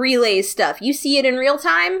like relays stuff. You see it in real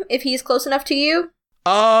time if he's close enough to you?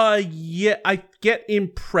 Yeah, I get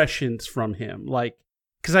impressions from him, like,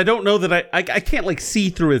 because I don't know that I can't like see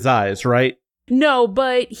through his eyes, right? No,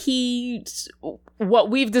 but what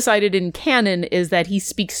we've decided in canon is that he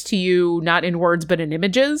speaks to you not in words but in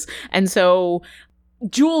images. And so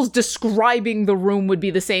Jules describing the room would be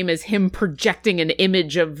the same as him projecting an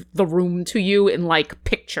image of the room to you in like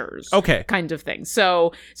pictures. Okay. Kind of thing.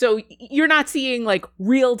 So you're not seeing like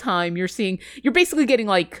real time. You're basically getting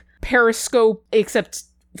like Periscope except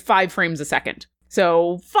 5 frames a second.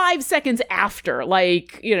 So 5 seconds after,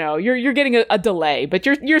 like, you're getting a delay, but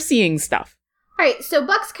you're seeing stuff. All right, so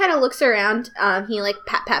Bucks kind of looks around. He like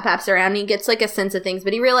paps around. And he gets like a sense of things,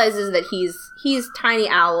 but he realizes that he's tiny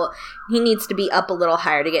owl. He needs to be up a little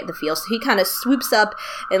higher to get the feel. So he kind of swoops up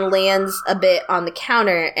and lands a bit on the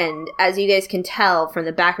counter. And as you guys can tell from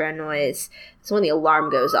the background noise, it's when the alarm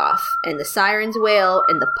goes off and the sirens wail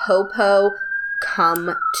and the po-po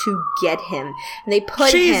come to get him. And they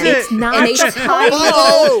put him. It's not and they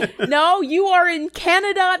tie him. No, you are in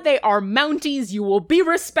Canada. They are Mounties. You will be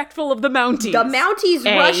respectful of the Mounties. The Mounties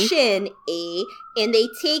rush in, and they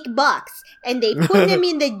take Bucks, and they put him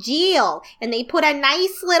in the jail, and they put a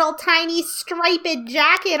nice little tiny striped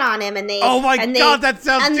jacket on him, and they God, that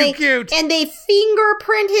sounds too cute. And they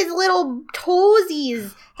fingerprint his little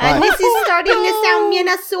toesies. And this is starting to sound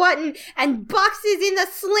Minnesotan. And Bucks is in the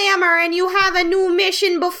slammer, and you have a new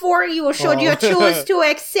mission before you. Should you choose to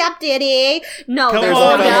accept it, eh? No, Come there's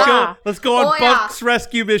on, let's go on Bucks'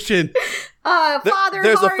 rescue mission. Father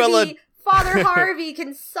Harvey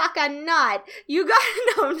can suck a nut. You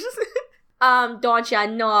gotta know. Don't ya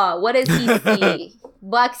know? What does he see?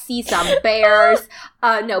 Bucks sees some bears.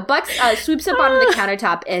 No, Bucks swoops up onto the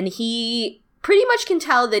countertop, and he pretty much can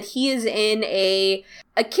tell that he is in a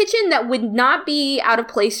kitchen that would not be out of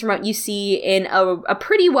place from what you see in a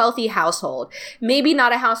pretty wealthy household. Maybe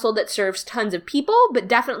not a household that serves tons of people, but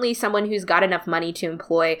definitely someone who's got enough money to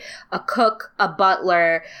employ a cook, a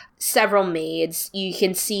butler, several maids. You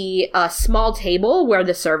can see a small table where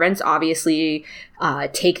the servants obviously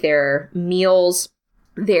take their meals.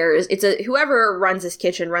 Whoever runs this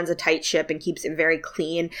kitchen runs a tight ship and keeps it very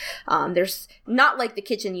clean. There's not like the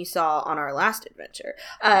kitchen you saw on our last adventure.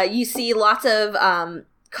 You see lots of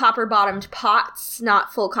copper-bottomed pots,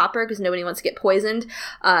 not full copper because nobody wants to get poisoned,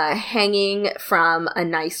 hanging from a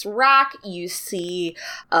nice rack. You see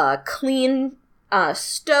a clean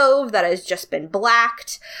stove that has just been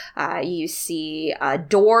blacked. You see a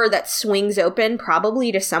door that swings open,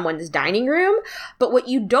 probably to someone's dining room. But what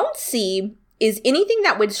you don't see is anything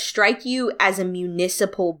that would strike you as a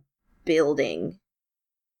municipal building.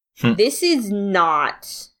 This is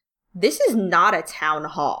not a town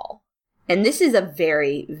hall. And this is a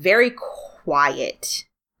very, very quiet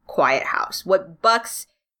house. What Bucks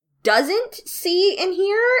doesn't see in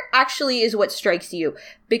here actually is what strikes you,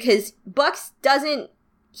 because Bucks doesn't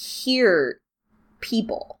hear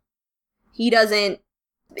people. He doesn't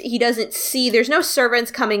see, there's no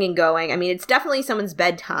servants coming and going. I mean, it's definitely someone's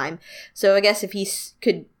bedtime. So I guess if he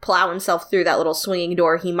could plow himself through that little swinging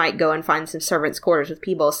door, he might go and find some servants' quarters with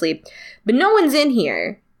people asleep. But no one's in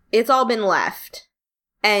here. It's all been left.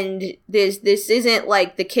 And this isn't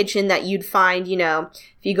like the kitchen that you'd find, you know,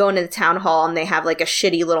 if you go into the town hall and they have like a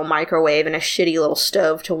shitty little microwave and a shitty little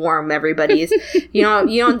stove to warm everybody's.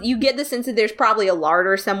 You get the sense that there's probably a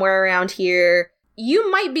larder somewhere around here.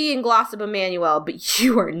 You might be in Glossop Emmanuel, but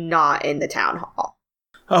you are not in the town hall.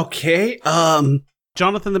 Okay.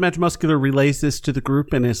 Jonathan the Magimuscular relays this to the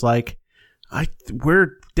group and is like,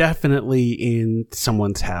 we're definitely in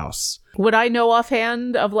someone's house. Would I know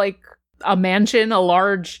offhand of like a mansion, a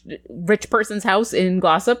large rich person's house in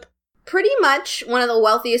Glossop? Pretty much one of the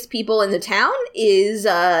wealthiest people in the town is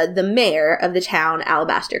the mayor of the town,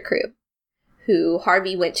 Alabaster Crew, who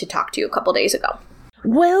Harvey went to talk to a couple days ago.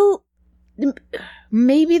 Well,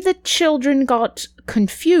 maybe the children got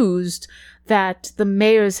confused that the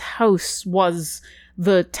mayor's house was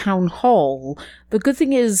the town hall. The good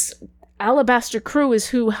thing is Alabaster Crew is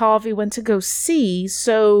who Harvey went to go see,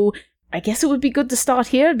 so I guess it would be good to start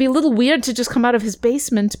here. It'd be a little weird to just come out of his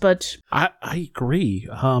basement, but... I agree,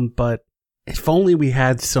 but if only we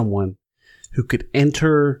had someone who could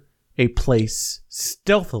enter a place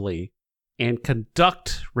stealthily and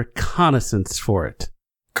conduct reconnaissance for it.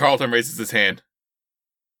 Carlton raises his hand.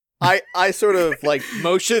 I sort of like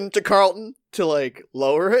motion to Carlton to like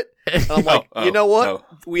lower it. And I'm like, you know what?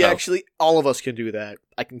 We actually, all of us can do that.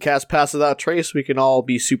 I can cast Pass Without Trace. We can all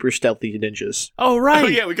be super stealthy ninjas. Oh, right. Oh,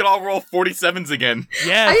 yeah, we can all roll 47s again.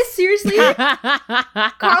 Yes. I seriously,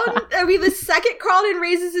 the second Carlton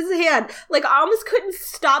raises his hand, like I almost couldn't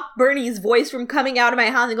stop Bernie's voice from coming out of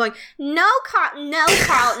my house and going, no, Carlton, not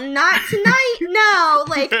tonight, no.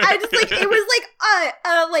 Like, I just, like, it was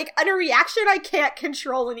like a reaction I can't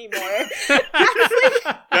control anymore.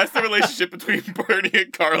 That's the relationship between Bernie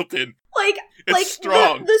and Carlton. It's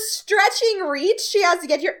strong. The stretching reach she has to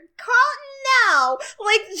get here. Carlton, now!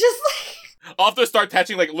 I'll have to start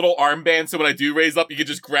attaching like little armbands so when I do raise up, you can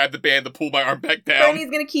just grab the band to pull my arm back down.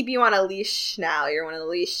 Bernie's gonna keep you on a leash now. You're one of the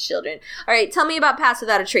leash children. Alright, tell me about Pass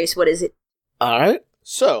Without a Trace. What is it? Alright,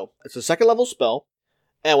 so it's a second level spell,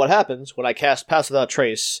 and what happens when I cast Pass Without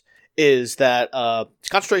Trace is that it's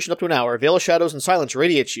concentration up to an hour, Veil of Shadows and Silence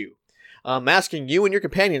radiates you, masking you and your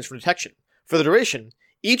companions from detection. For the duration,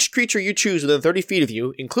 each creature you choose within 30 feet of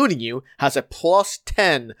you, including you, has a plus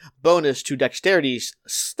 10 bonus to dexterity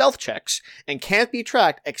stealth checks and can't be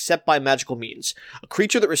tracked except by magical means. A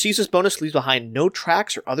creature that receives this bonus leaves behind no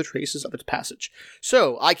tracks or other traces of its passage.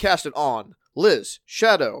 So, I cast it on Liz,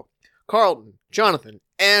 Shadow, Carlton, Jonathan,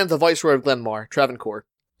 and the Viceroy of Glenmar, Travancore.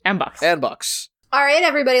 And Bucks. Alright,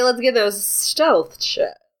 everybody, let's get those stealth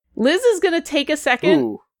checks. Liz is going to take a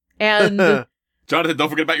second and... Jonathan, don't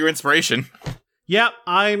forget about your inspiration. Yep,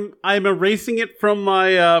 I'm erasing it from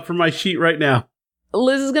my sheet right now.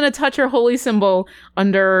 Liz is going to touch her holy symbol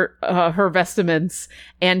under her vestments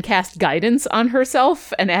and cast guidance on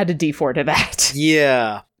herself and add a d4 to that.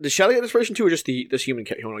 Yeah. Does Shadow get inspiration too, or just the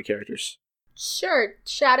humanoid characters? Sure,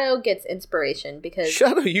 Shadow gets inspiration because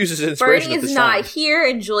Shadow uses inspiration. Bernie is not here,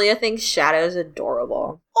 and Julia thinks Shadow's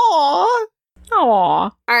adorable. Aww.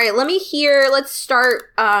 Alright, let's start,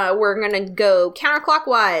 we're gonna go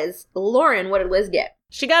counterclockwise. Lauren, what did Liz get?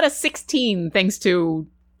 She got a 16 thanks to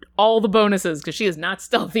all the bonuses, because she is not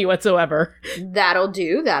stealthy whatsoever. That'll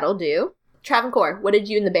do. Travancore, what did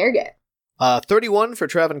you and the bear get? 31 for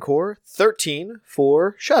Travancore, 13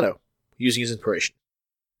 for Shadow, using his inspiration.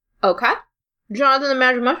 Okay. Jonathan the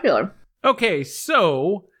Magimuscular. Okay,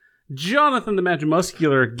 so Jonathan the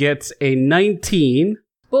Magimuscular gets a 19.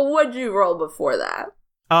 But what'd you roll before that?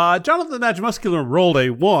 Jonathan the Magimuscular rolled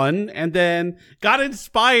a 1 and then got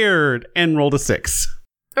inspired and rolled a 6.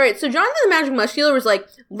 Alright, so Jonathan the Magimuscular was like,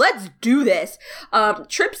 let's do this.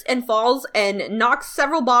 Trips and falls and knocks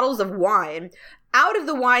several bottles of wine out of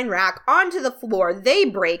the wine rack onto the floor. They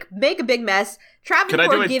break, make a big mess. Can I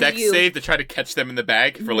Travancore do a gives dex you save to try to catch them in the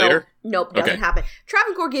bag for later? Nope, doesn't Okay. happen.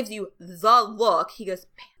 Travancore gives you the look. He goes,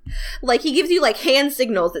 man. Like, he gives you, like, hand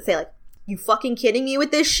signals that say, like, you fucking kidding me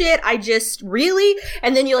with this shit? I just, really?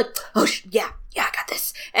 And then you're like, oh, yeah, I got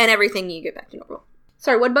this. And everything, you get back to normal.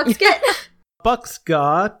 Sorry, what'd Bucks get? Bucks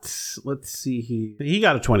got, let's see, he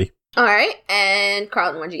got a 20. All right, and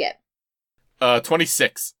Carlton, what'd you get?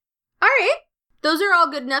 26. All right, those are all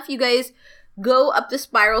good enough. You guys go up the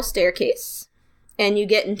spiral staircase, and you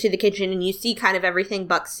get into the kitchen, and you see kind of everything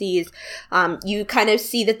Buck sees. You kind of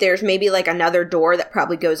see that there's maybe like another door that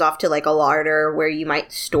probably goes off to like a larder where you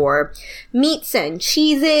might store meats and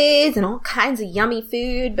cheeses and all kinds of yummy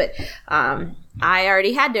food. But I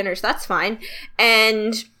already had dinner, so that's fine.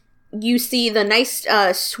 And you see the nice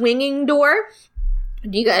swinging door.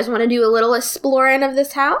 Do you guys want to do a little exploring of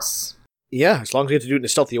this house? Yeah, as long as we have to do it in a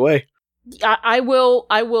stealthy way. I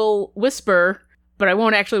will whisper, but I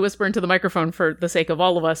won't actually whisper into the microphone for the sake of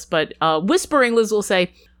all of us, but whispering, Liz will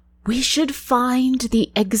say, we should find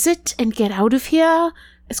the exit and get out of here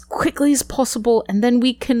as quickly as possible, and then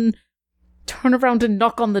we can turn around and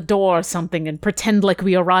knock on the door or something and pretend like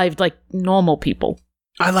we arrived like normal people.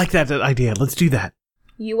 I like that idea. Let's do that.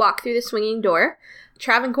 You walk through the swinging door.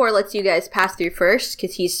 Travancore lets you guys pass through first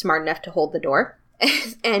because he's smart enough to hold the door.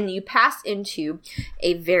 And you pass into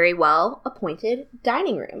a very well-appointed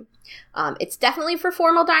dining room. It's definitely for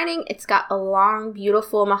formal dining. It's got a long,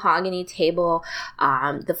 beautiful mahogany table.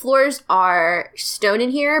 The floors are stone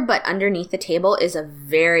in here, but underneath the table is a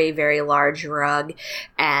very, very large rug.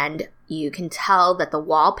 And you can tell that the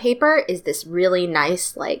wallpaper is this really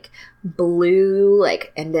nice, like, blue,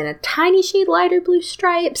 like, and then a tiny shade lighter blue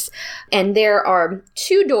stripes. And there are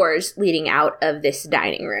 2 doors leading out of this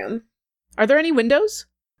dining room. Are there any windows?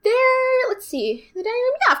 Let's see, the dining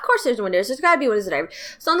room? Yeah, of course there's windows. There's gotta be windows in the dining room.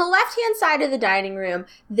 So on the left-hand side of the dining room,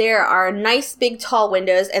 there are nice, big, tall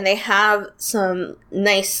windows, and they have some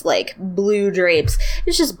nice, like, blue drapes.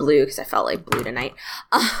 It's just blue, because I felt like blue tonight.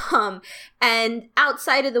 And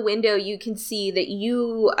outside of the window, you can see that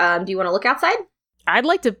you, do you want to look outside? I'd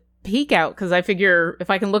like to peek out, because I figure if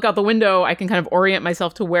I can look out the window, I can kind of orient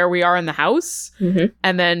myself to where we are in the house,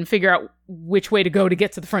 and then figure out which way to go to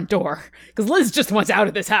get to the front door. Because Liz just wants out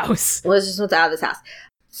of this house. Liz just wants out of this house.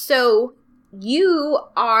 So you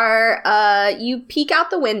are, you peek out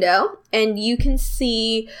the window, and you can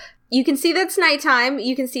see that it's nighttime.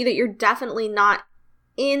 You can see that you're definitely not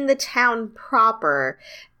in the town proper.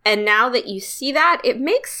 And now that you see that, it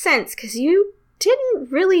makes sense, because you didn't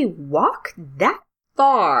really walk that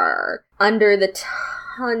far under the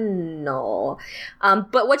tunnel.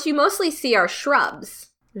 But what you mostly see are shrubs.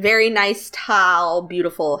 Very nice, tall,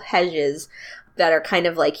 beautiful hedges that are kind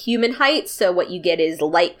of like human height. So what you get is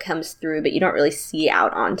light comes through, but you don't really see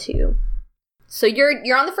out onto. So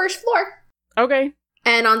you're on the first floor. Okay.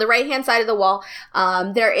 And on the right-hand side of the wall,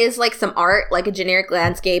 there is, like, some art, like a generic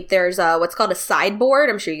landscape. There's what's called a sideboard.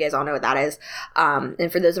 I'm sure you guys all know what that is. And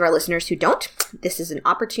for those of our listeners who don't, this is an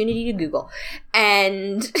opportunity to Google.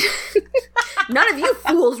 And none of you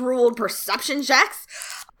fools ruled perception checks.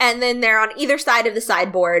 And then there on either side of the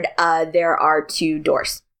sideboard, there are 2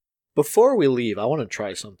 doors. Before we leave, I want to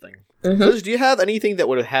try something. Liz, do you have anything that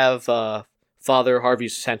would have Father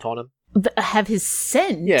Harvey's scent on him? Have his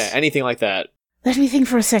scent? Yeah, anything like that. Let me think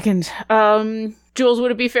for a second. Jules, would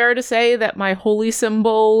it be fair to say that my holy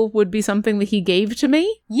symbol would be something that he gave to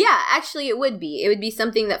me? Yeah, actually it would be. It would be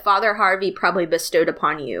something that Father Harvey probably bestowed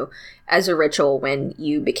upon you as a ritual when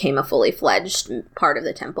you became a fully fledged part of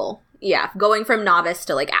the temple. Yeah, going from novice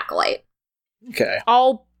to, like, acolyte. Okay.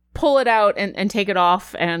 I'll pull it out and take it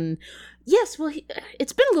off, and yes, well,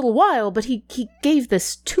 it's been a little while, but he gave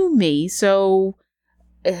this to me, so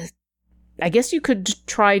I guess you could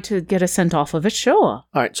try to get a scent off of it, sure. All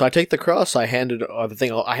right, so I take the cross, I hand it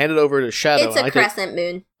over to Shadow. It's a crescent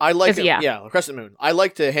moon. I like it, yeah. A crescent moon. I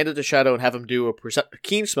like to hand it to Shadow and have him do a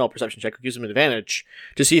keen smell perception check, which gives him an advantage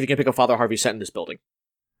to see if he can pick up Father Harvey's scent in this building.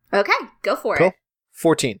 Okay, go for Cool. it.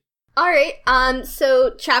 14. All right,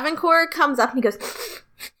 so Travancore comes up and he goes,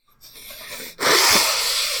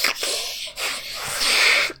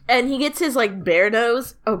 and he gets his, like, bear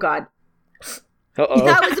nose. Oh, God. Uh-oh.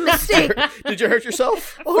 That was a mistake. Did you hurt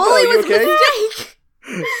yourself? Foley you was a mistake.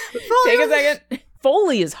 Take a second.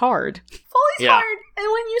 Foley is hard. Foley's hard. And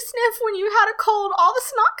when you sniff, when you had a cold, all the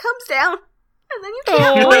snot comes down. And then you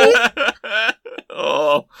can't breathe.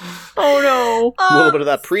 Oh. Oh, no. A little bit of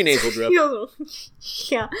that prenasal drip.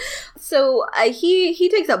 Yeah. So he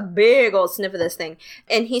takes a big old sniff of this thing,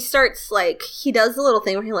 and he starts, like, he does the little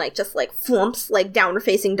thing where he, like, just, like, flumps, like, downward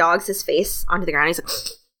facing dogs his face onto the ground. He's like,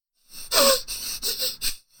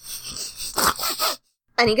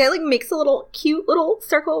 And he kind of like makes a little cute little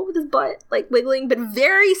circle with his butt, like wiggling, but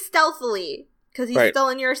very stealthily because he's still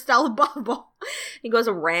in your stealth bubble. He goes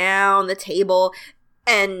around the table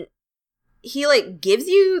and he like gives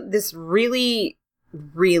you this really,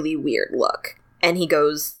 really weird look. And he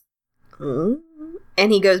goes, and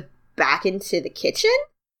he goes back into the kitchen.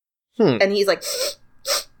 And he's like,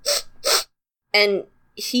 and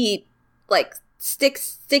he like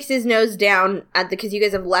sticks his nose down at because you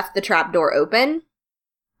guys have left the trap door open.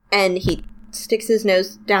 And he sticks his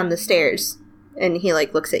nose down the stairs and he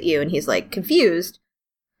like looks at you and he's like confused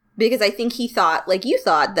because I think he thought, like you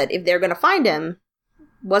thought, that if they're going to find him,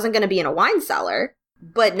 wasn't going to be in a wine cellar.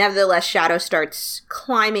 But nevertheless, Shadow starts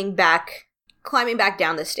climbing back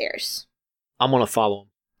down the stairs. I'm going to follow him.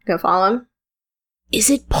 Gonna follow him? Is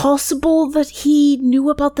it possible that he knew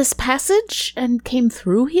about this passage and came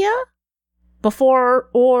through here? Before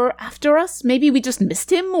or after us? Maybe we just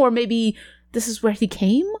missed him, or maybe this is where he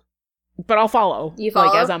came? But I'll follow. You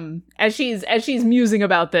follow? Like as she's musing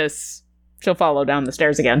about this, she'll follow down the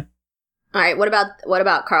stairs again. All right, what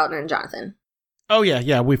about Carlton and Jonathan? Oh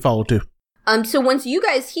yeah, we follow too. So once you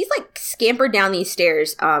guys, he's like scampered down these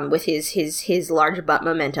stairs with his large butt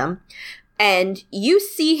momentum, and you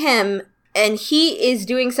see him, and he is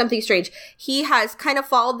doing something strange. He has kind of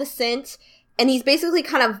followed the scent, and he's basically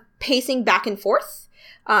kind of pacing back and forth.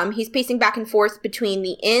 He's pacing back and forth between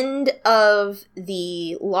the end of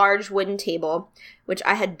the large wooden table, which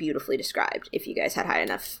I had beautifully described if you guys had high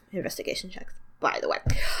enough investigation checks, by the way.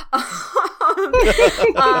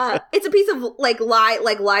 It's a piece of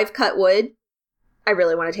live cut wood. I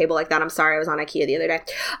really want a table like that. I'm sorry, I was on IKEA the other day.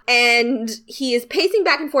 And he is pacing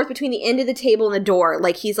back and forth between the end of the table and the door.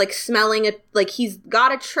 Like he's like smelling it, like he's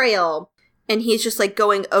got a trail. And he's just like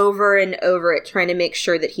going over and over it, trying to make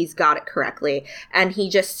sure that he's got it correctly. And he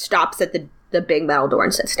just stops at the big metal door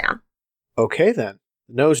and sits down. Okay, then.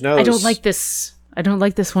 Nose. I don't like this. I don't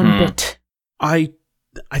like this one bit. I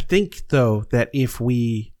think though that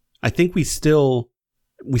we still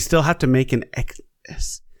have to make an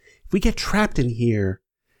if we get trapped in here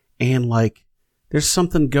and like there's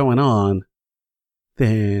something going on,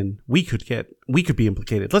 then we could be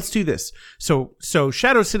implicated. Let's do this. So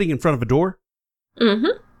Shadow's sitting in front of a door.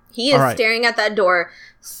 Mm-hmm. He is staring at that door.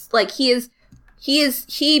 Like he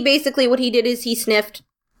basically what he did is he sniffed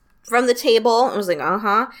from the table and was like,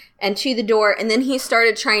 and to the door. And then he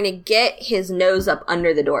started trying to get his nose up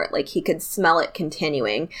under the door. Like he could smell it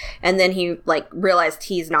continuing. And then he like realized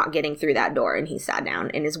he's not getting through that door and he sat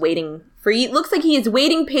down and is waiting for you. Looks like he is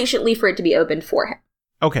waiting patiently for it to be opened for him.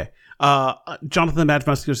 Okay. Jonathan the Mad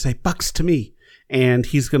Muscular say, "Bucks to me." And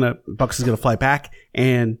Bucks is gonna fly back,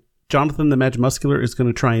 and Jonathan the Mad Muscular is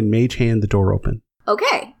gonna try and mage hand the door open.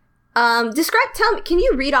 Okay. Tell me, can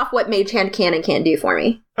you read off what Mage Hand can and can't do for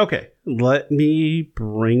me? Okay. Let me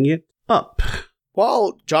bring it up.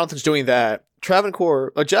 While Jonathan's doing that,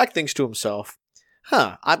 Travancore, Jack thinks to himself,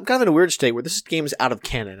 I'm kind of in a weird state where this game is out of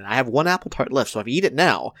canon, and I have one apple tart left, so if I eat it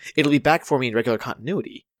now, it'll be back for me in regular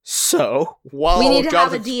continuity. So, while we need to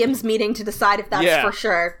have a DM's meeting to decide if that's for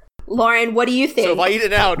sure. Lauren, what do you think? So if I eat it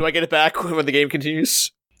now, do I get it back when the game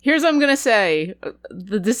continues? Here's what I'm going to say.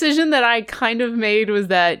 The decision that I kind of made was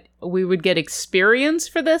that we would get experience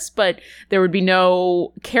for this, but there would be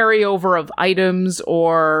no carryover of items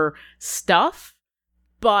or stuff.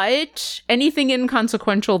 But anything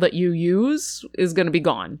inconsequential that you use is going to be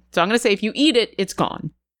gone. So I'm going to say if you eat it, it's gone.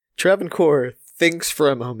 Travancore thinks for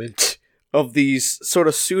a moment of these sort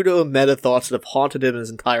of pseudo-meta thoughts that have haunted him his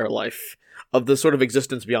entire life, of the sort of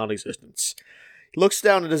existence beyond existence. He looks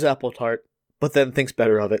down at his apple tart, but then thinks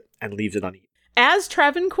better of it and leaves it uneaten. As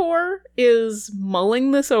Travancore is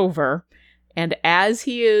mulling this over, and as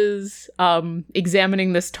he is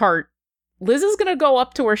examining this tart, Liz is going to go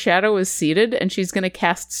up to where Shadow is seated, and she's going to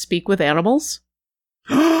cast Speak with Animals.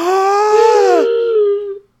 I'm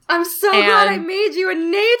so glad I made you a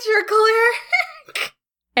nature cleric!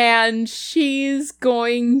 And she's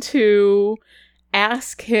going to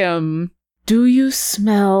ask him, "Do you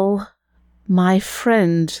smell my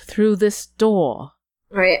friend through this door?"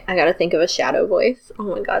 Alright, I gotta think of a Shadow voice. Oh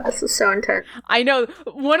my god, this is so intense. I know.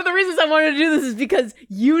 One of the reasons I wanted to do this is because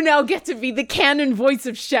you now get to be the canon voice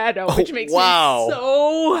of Shadow, which makes me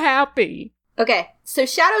so happy. Okay, so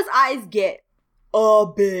Shadow's eyes get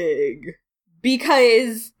big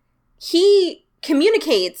because he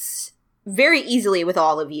communicates very easily with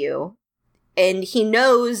all of you. And he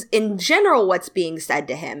knows in general what's being said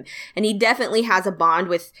to him. And he definitely has a bond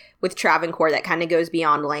with Travancore that kind of goes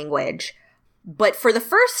beyond language. But for the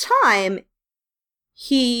first time,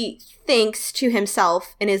 he thinks to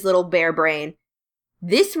himself in his little bear brain,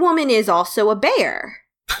 this woman is also a bear.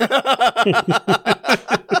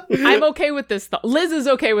 I'm okay with this thought. Liz is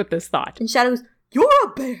okay with this thought. And Shadow goes, "You're a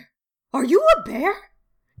bear. Are you a bear?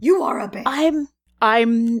 You are a bear."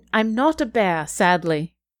 I'm not a bear,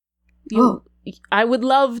 sadly. I would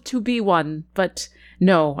love to be one, but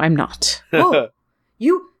no, I'm not. Oh,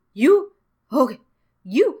 okay.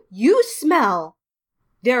 You smell.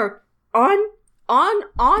 There on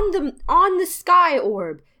the sky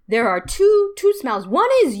orb. There are two smells. One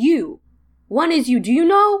is you. Do you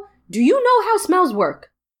know how smells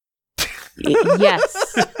work?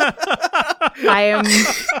 Yes.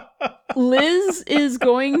 Liz is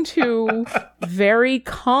going to very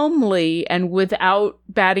calmly and without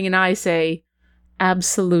batting an eye say,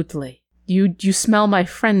 absolutely. You smell my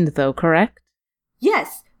friend though, correct?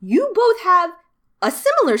 Yes, you both have a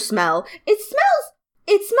similar smell. It smells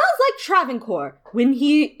like Travancore. When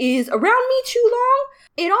he is around me too long,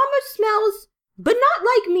 it almost smells, but not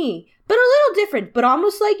like me, but a little different, but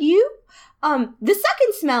almost like you. The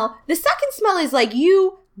second smell is like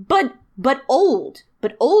you, but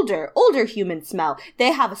older human smell.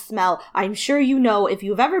 They have a smell, I'm sure you know, if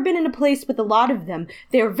you've ever been in a place with a lot of them,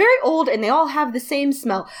 they're very old and they all have the same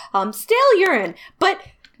smell. Stale urine. But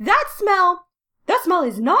that smell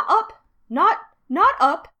is not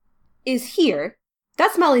up, is here.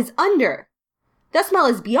 That smell is under. That smell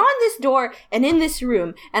is beyond this door and in this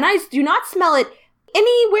room, and I do not smell it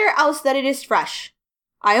anywhere else that it is fresh.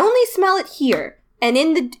 I only smell it here and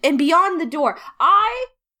and beyond the door. I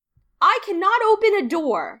cannot open a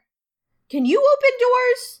door. Can you open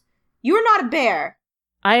doors? You're not a bear.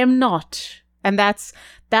 I am not. And that's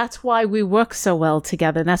why we work so well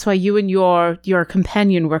together. And that's why you and your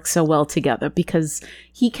companion work so well together, because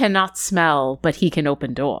he cannot smell, but he can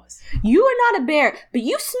open doors. You are not a bear, but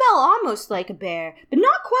you smell almost like a bear, but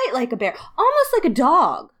not quite like a bear. Almost like a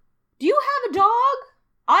dog. Do you have a dog?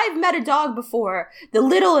 I've met a dog before. The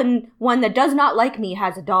little one that does not like me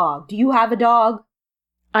has a dog. Do you have a dog?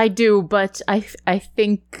 I do, but I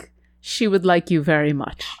think she would like you very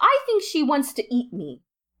much. I think she wants to eat me.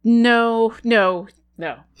 No. I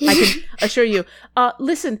can assure you.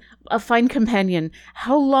 Listen, a fine companion,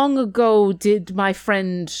 how long ago did my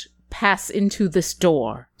friend pass into this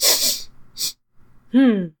door?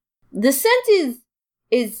 The scent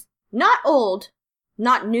is not old,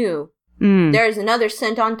 not new. There's another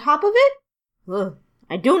scent on top of it. Ugh,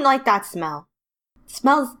 I don't like that smell.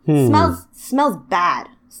 Smells bad.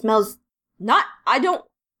 Smells not,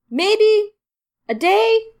 maybe a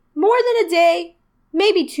day, more than a day,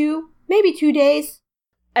 maybe 2 days.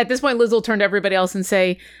 At this point, Liz will turn to everybody else and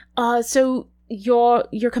say, so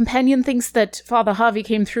your companion thinks that Father Harvey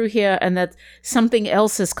came through here and that something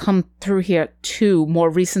else has come through here too more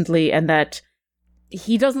recently, and that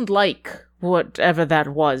he doesn't like whatever that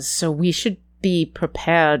was, so we should be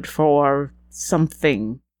prepared for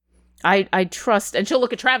something. I trust, and she'll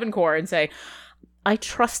look at Travancore and say, I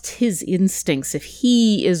trust his instincts. If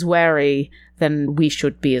he is wary, then we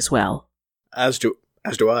should be as well. As do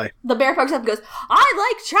I. The bear pokes up and goes,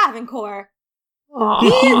 I like Travancore.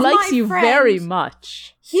 He likes you very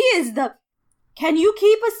much. He is Can you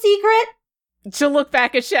keep a secret? She'll look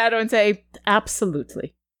back at Shadow and say,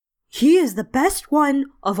 absolutely. He is the best one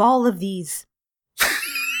of all of these.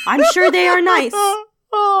 I'm sure they are nice.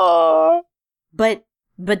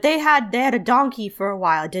 But they had a donkey for a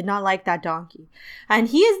while. I did not like that donkey. And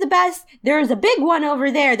he is the best. There is a big one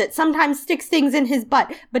over there that sometimes sticks things in his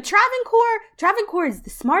butt. But Travancore is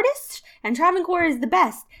the smartest, and Travancore is the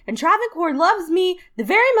best. And Travancore loves me the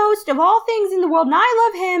very most of all things in the world, and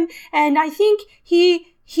I love him, and I think he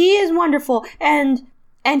is wonderful, and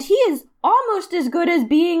he is almost as good as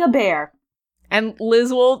being a bear. And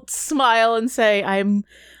Liz will smile and say, I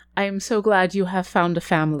am so glad you have found a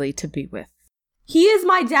family to be with. He is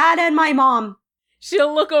my dad and my mom.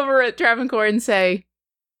 She'll look over at Travancore and say,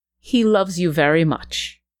 he loves you very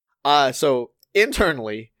much. So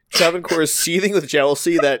internally, Travancore is seething with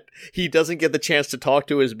jealousy that he doesn't get the chance to talk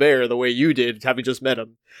to his bear the way you did, having just met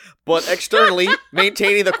him. But externally,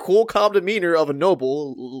 maintaining the cool, calm demeanor of a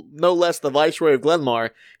noble, no less the Viceroy of Glenmar,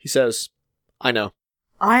 he says, I know.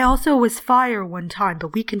 I also was fire one time,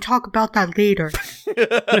 but we can talk about that later.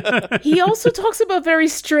 He also talks about very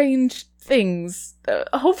strange things.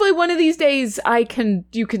 Hopefully one of these days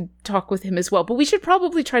you can talk with him as well, but we should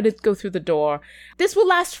probably try to go through the door. This will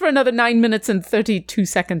last for another 9 minutes and 32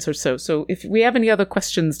 seconds or so if we have any other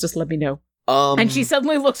questions, just let me know. And she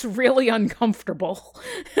suddenly looks really uncomfortable.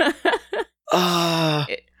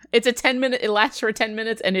 It's a 10-minute, it lasts for 10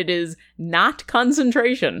 minutes, and it is not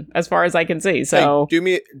concentration, as far as I can see, so...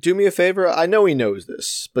 Hey, do me a favor, I know he knows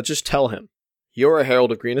this, but just tell him. You're a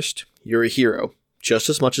Herald of Greenest, you're a hero, just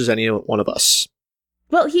as much as any one of us.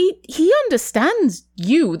 Well, he understands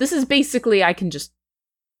you. This is basically,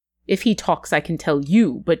 if he talks, I can tell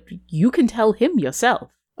you, but you can tell him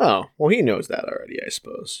yourself. Oh, well, he knows that already, I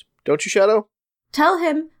suppose. Don't you, Shadow? Tell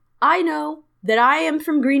him I know that I am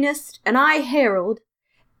from Greenest, and I herald,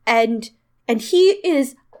 and he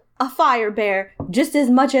is a fire bear just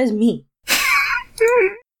as much as me.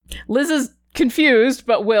 Liz is confused,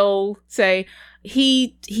 but will say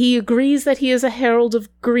he agrees that he is a herald of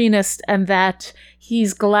Greenest and that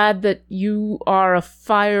he's glad that you are a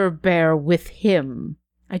fire bear with him.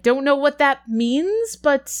 I don't know what that means,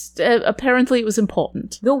 but apparently it was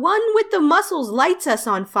important. The one with the muscles lights us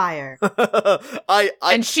on fire.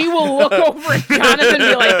 And she will look over at Jonathan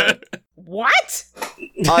and be like, what?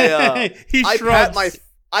 He I shrugs.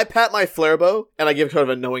 pat my flare bow, and I give kind of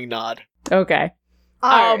a knowing nod. Okay.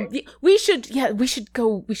 Alright. We should go. We should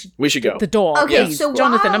go. The door. Okay, please. so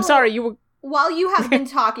Jonathan, I'm while- sorry, you were... While you have been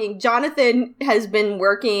talking, Jonathan has been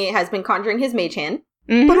conjuring his mage hand.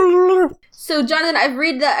 Mhm. So, Jonathan, I've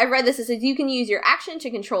read this. It says you can use your action to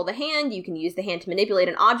control the hand, you can use the hand to manipulate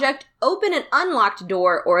an object, open an unlocked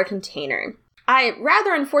door, or a container.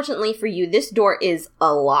 Rather unfortunately for you, this door is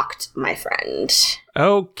locked, my friend.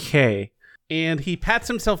 Okay. And he pats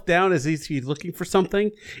himself down as he's looking for something,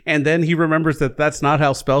 and then he remembers that that's not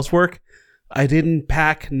how spells work. I didn't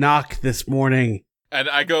pack knock this morning. And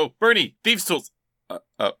I go, Bernie, thieves' tools.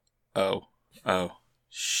 Oh.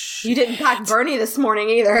 You didn't pack Bernie this morning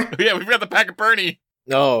either. Yeah, we forgot to pack a Bernie.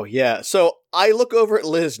 Oh, yeah. So I look over at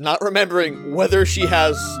Liz, not remembering whether she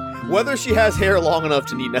has hair long enough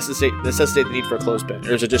to necessitate the need for a clothespin,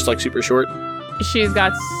 or is it just like super short? She's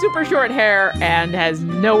got super short hair and has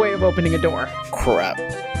no way of opening a door. Crap.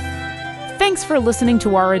 Thanks for listening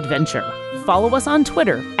to our adventure. Follow us on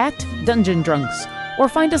Twitter @Dungeon Drunks, or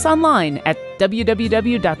find us online at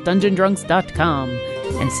www.dungeondrunks.com.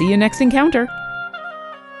 And see you next encounter.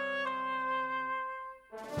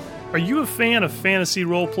 Are you a fan of fantasy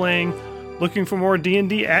role-playing? Looking for more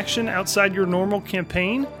D&D action outside your normal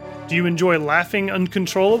campaign? Do you enjoy laughing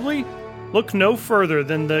uncontrollably? Look no further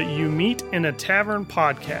than the You Meet in a Tavern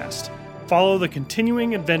podcast. Follow the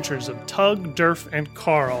continuing adventures of Tug, Durf, and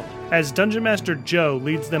Carl as Dungeon Master Joe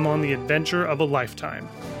leads them on the adventure of a lifetime.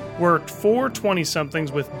 We're 4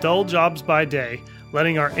 20-somethings with dull jobs by day,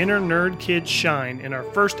 letting our inner nerd kids shine in our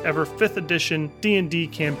first ever 5th edition D&D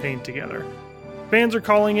campaign together. Fans are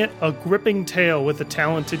calling it a gripping tale with a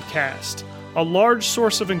talented cast, a large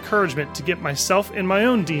source of encouragement to get myself in my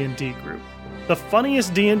own D&D group. The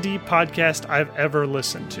funniest D&D podcast I've ever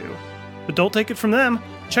listened to. But don't take it from them.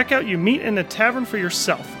 Check out You Meet in a Tavern for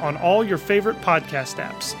yourself on all your favorite podcast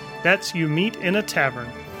apps. That's You Meet in a Tavern,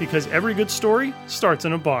 because every good story starts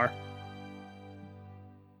in a bar.